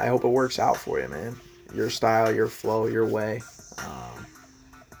whoever's not, I hope it works out for you, man. Your style, your flow, your way.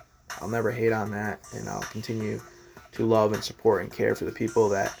 I'll never hate on that, and I'll continue to love and support and care for the people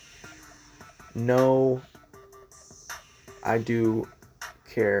that know I do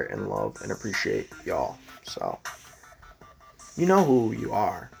care and love and appreciate y'all. So, you know who you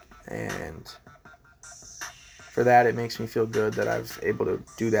are, and for that, it makes me feel good that I've able to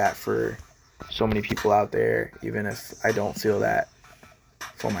do that for so many people out there, even if I don't feel that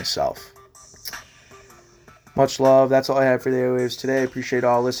for myself. Much love. That's all I have for the airwaves today. Appreciate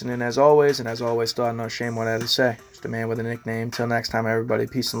all listening as always. And as always, still have no shame what I had to say. Just a man with a nickname. Till next time, everybody.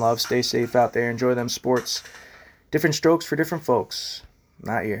 Peace and love. Stay safe out there. Enjoy them sports. Different strokes for different folks.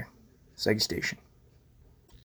 Not here. Seggy Station.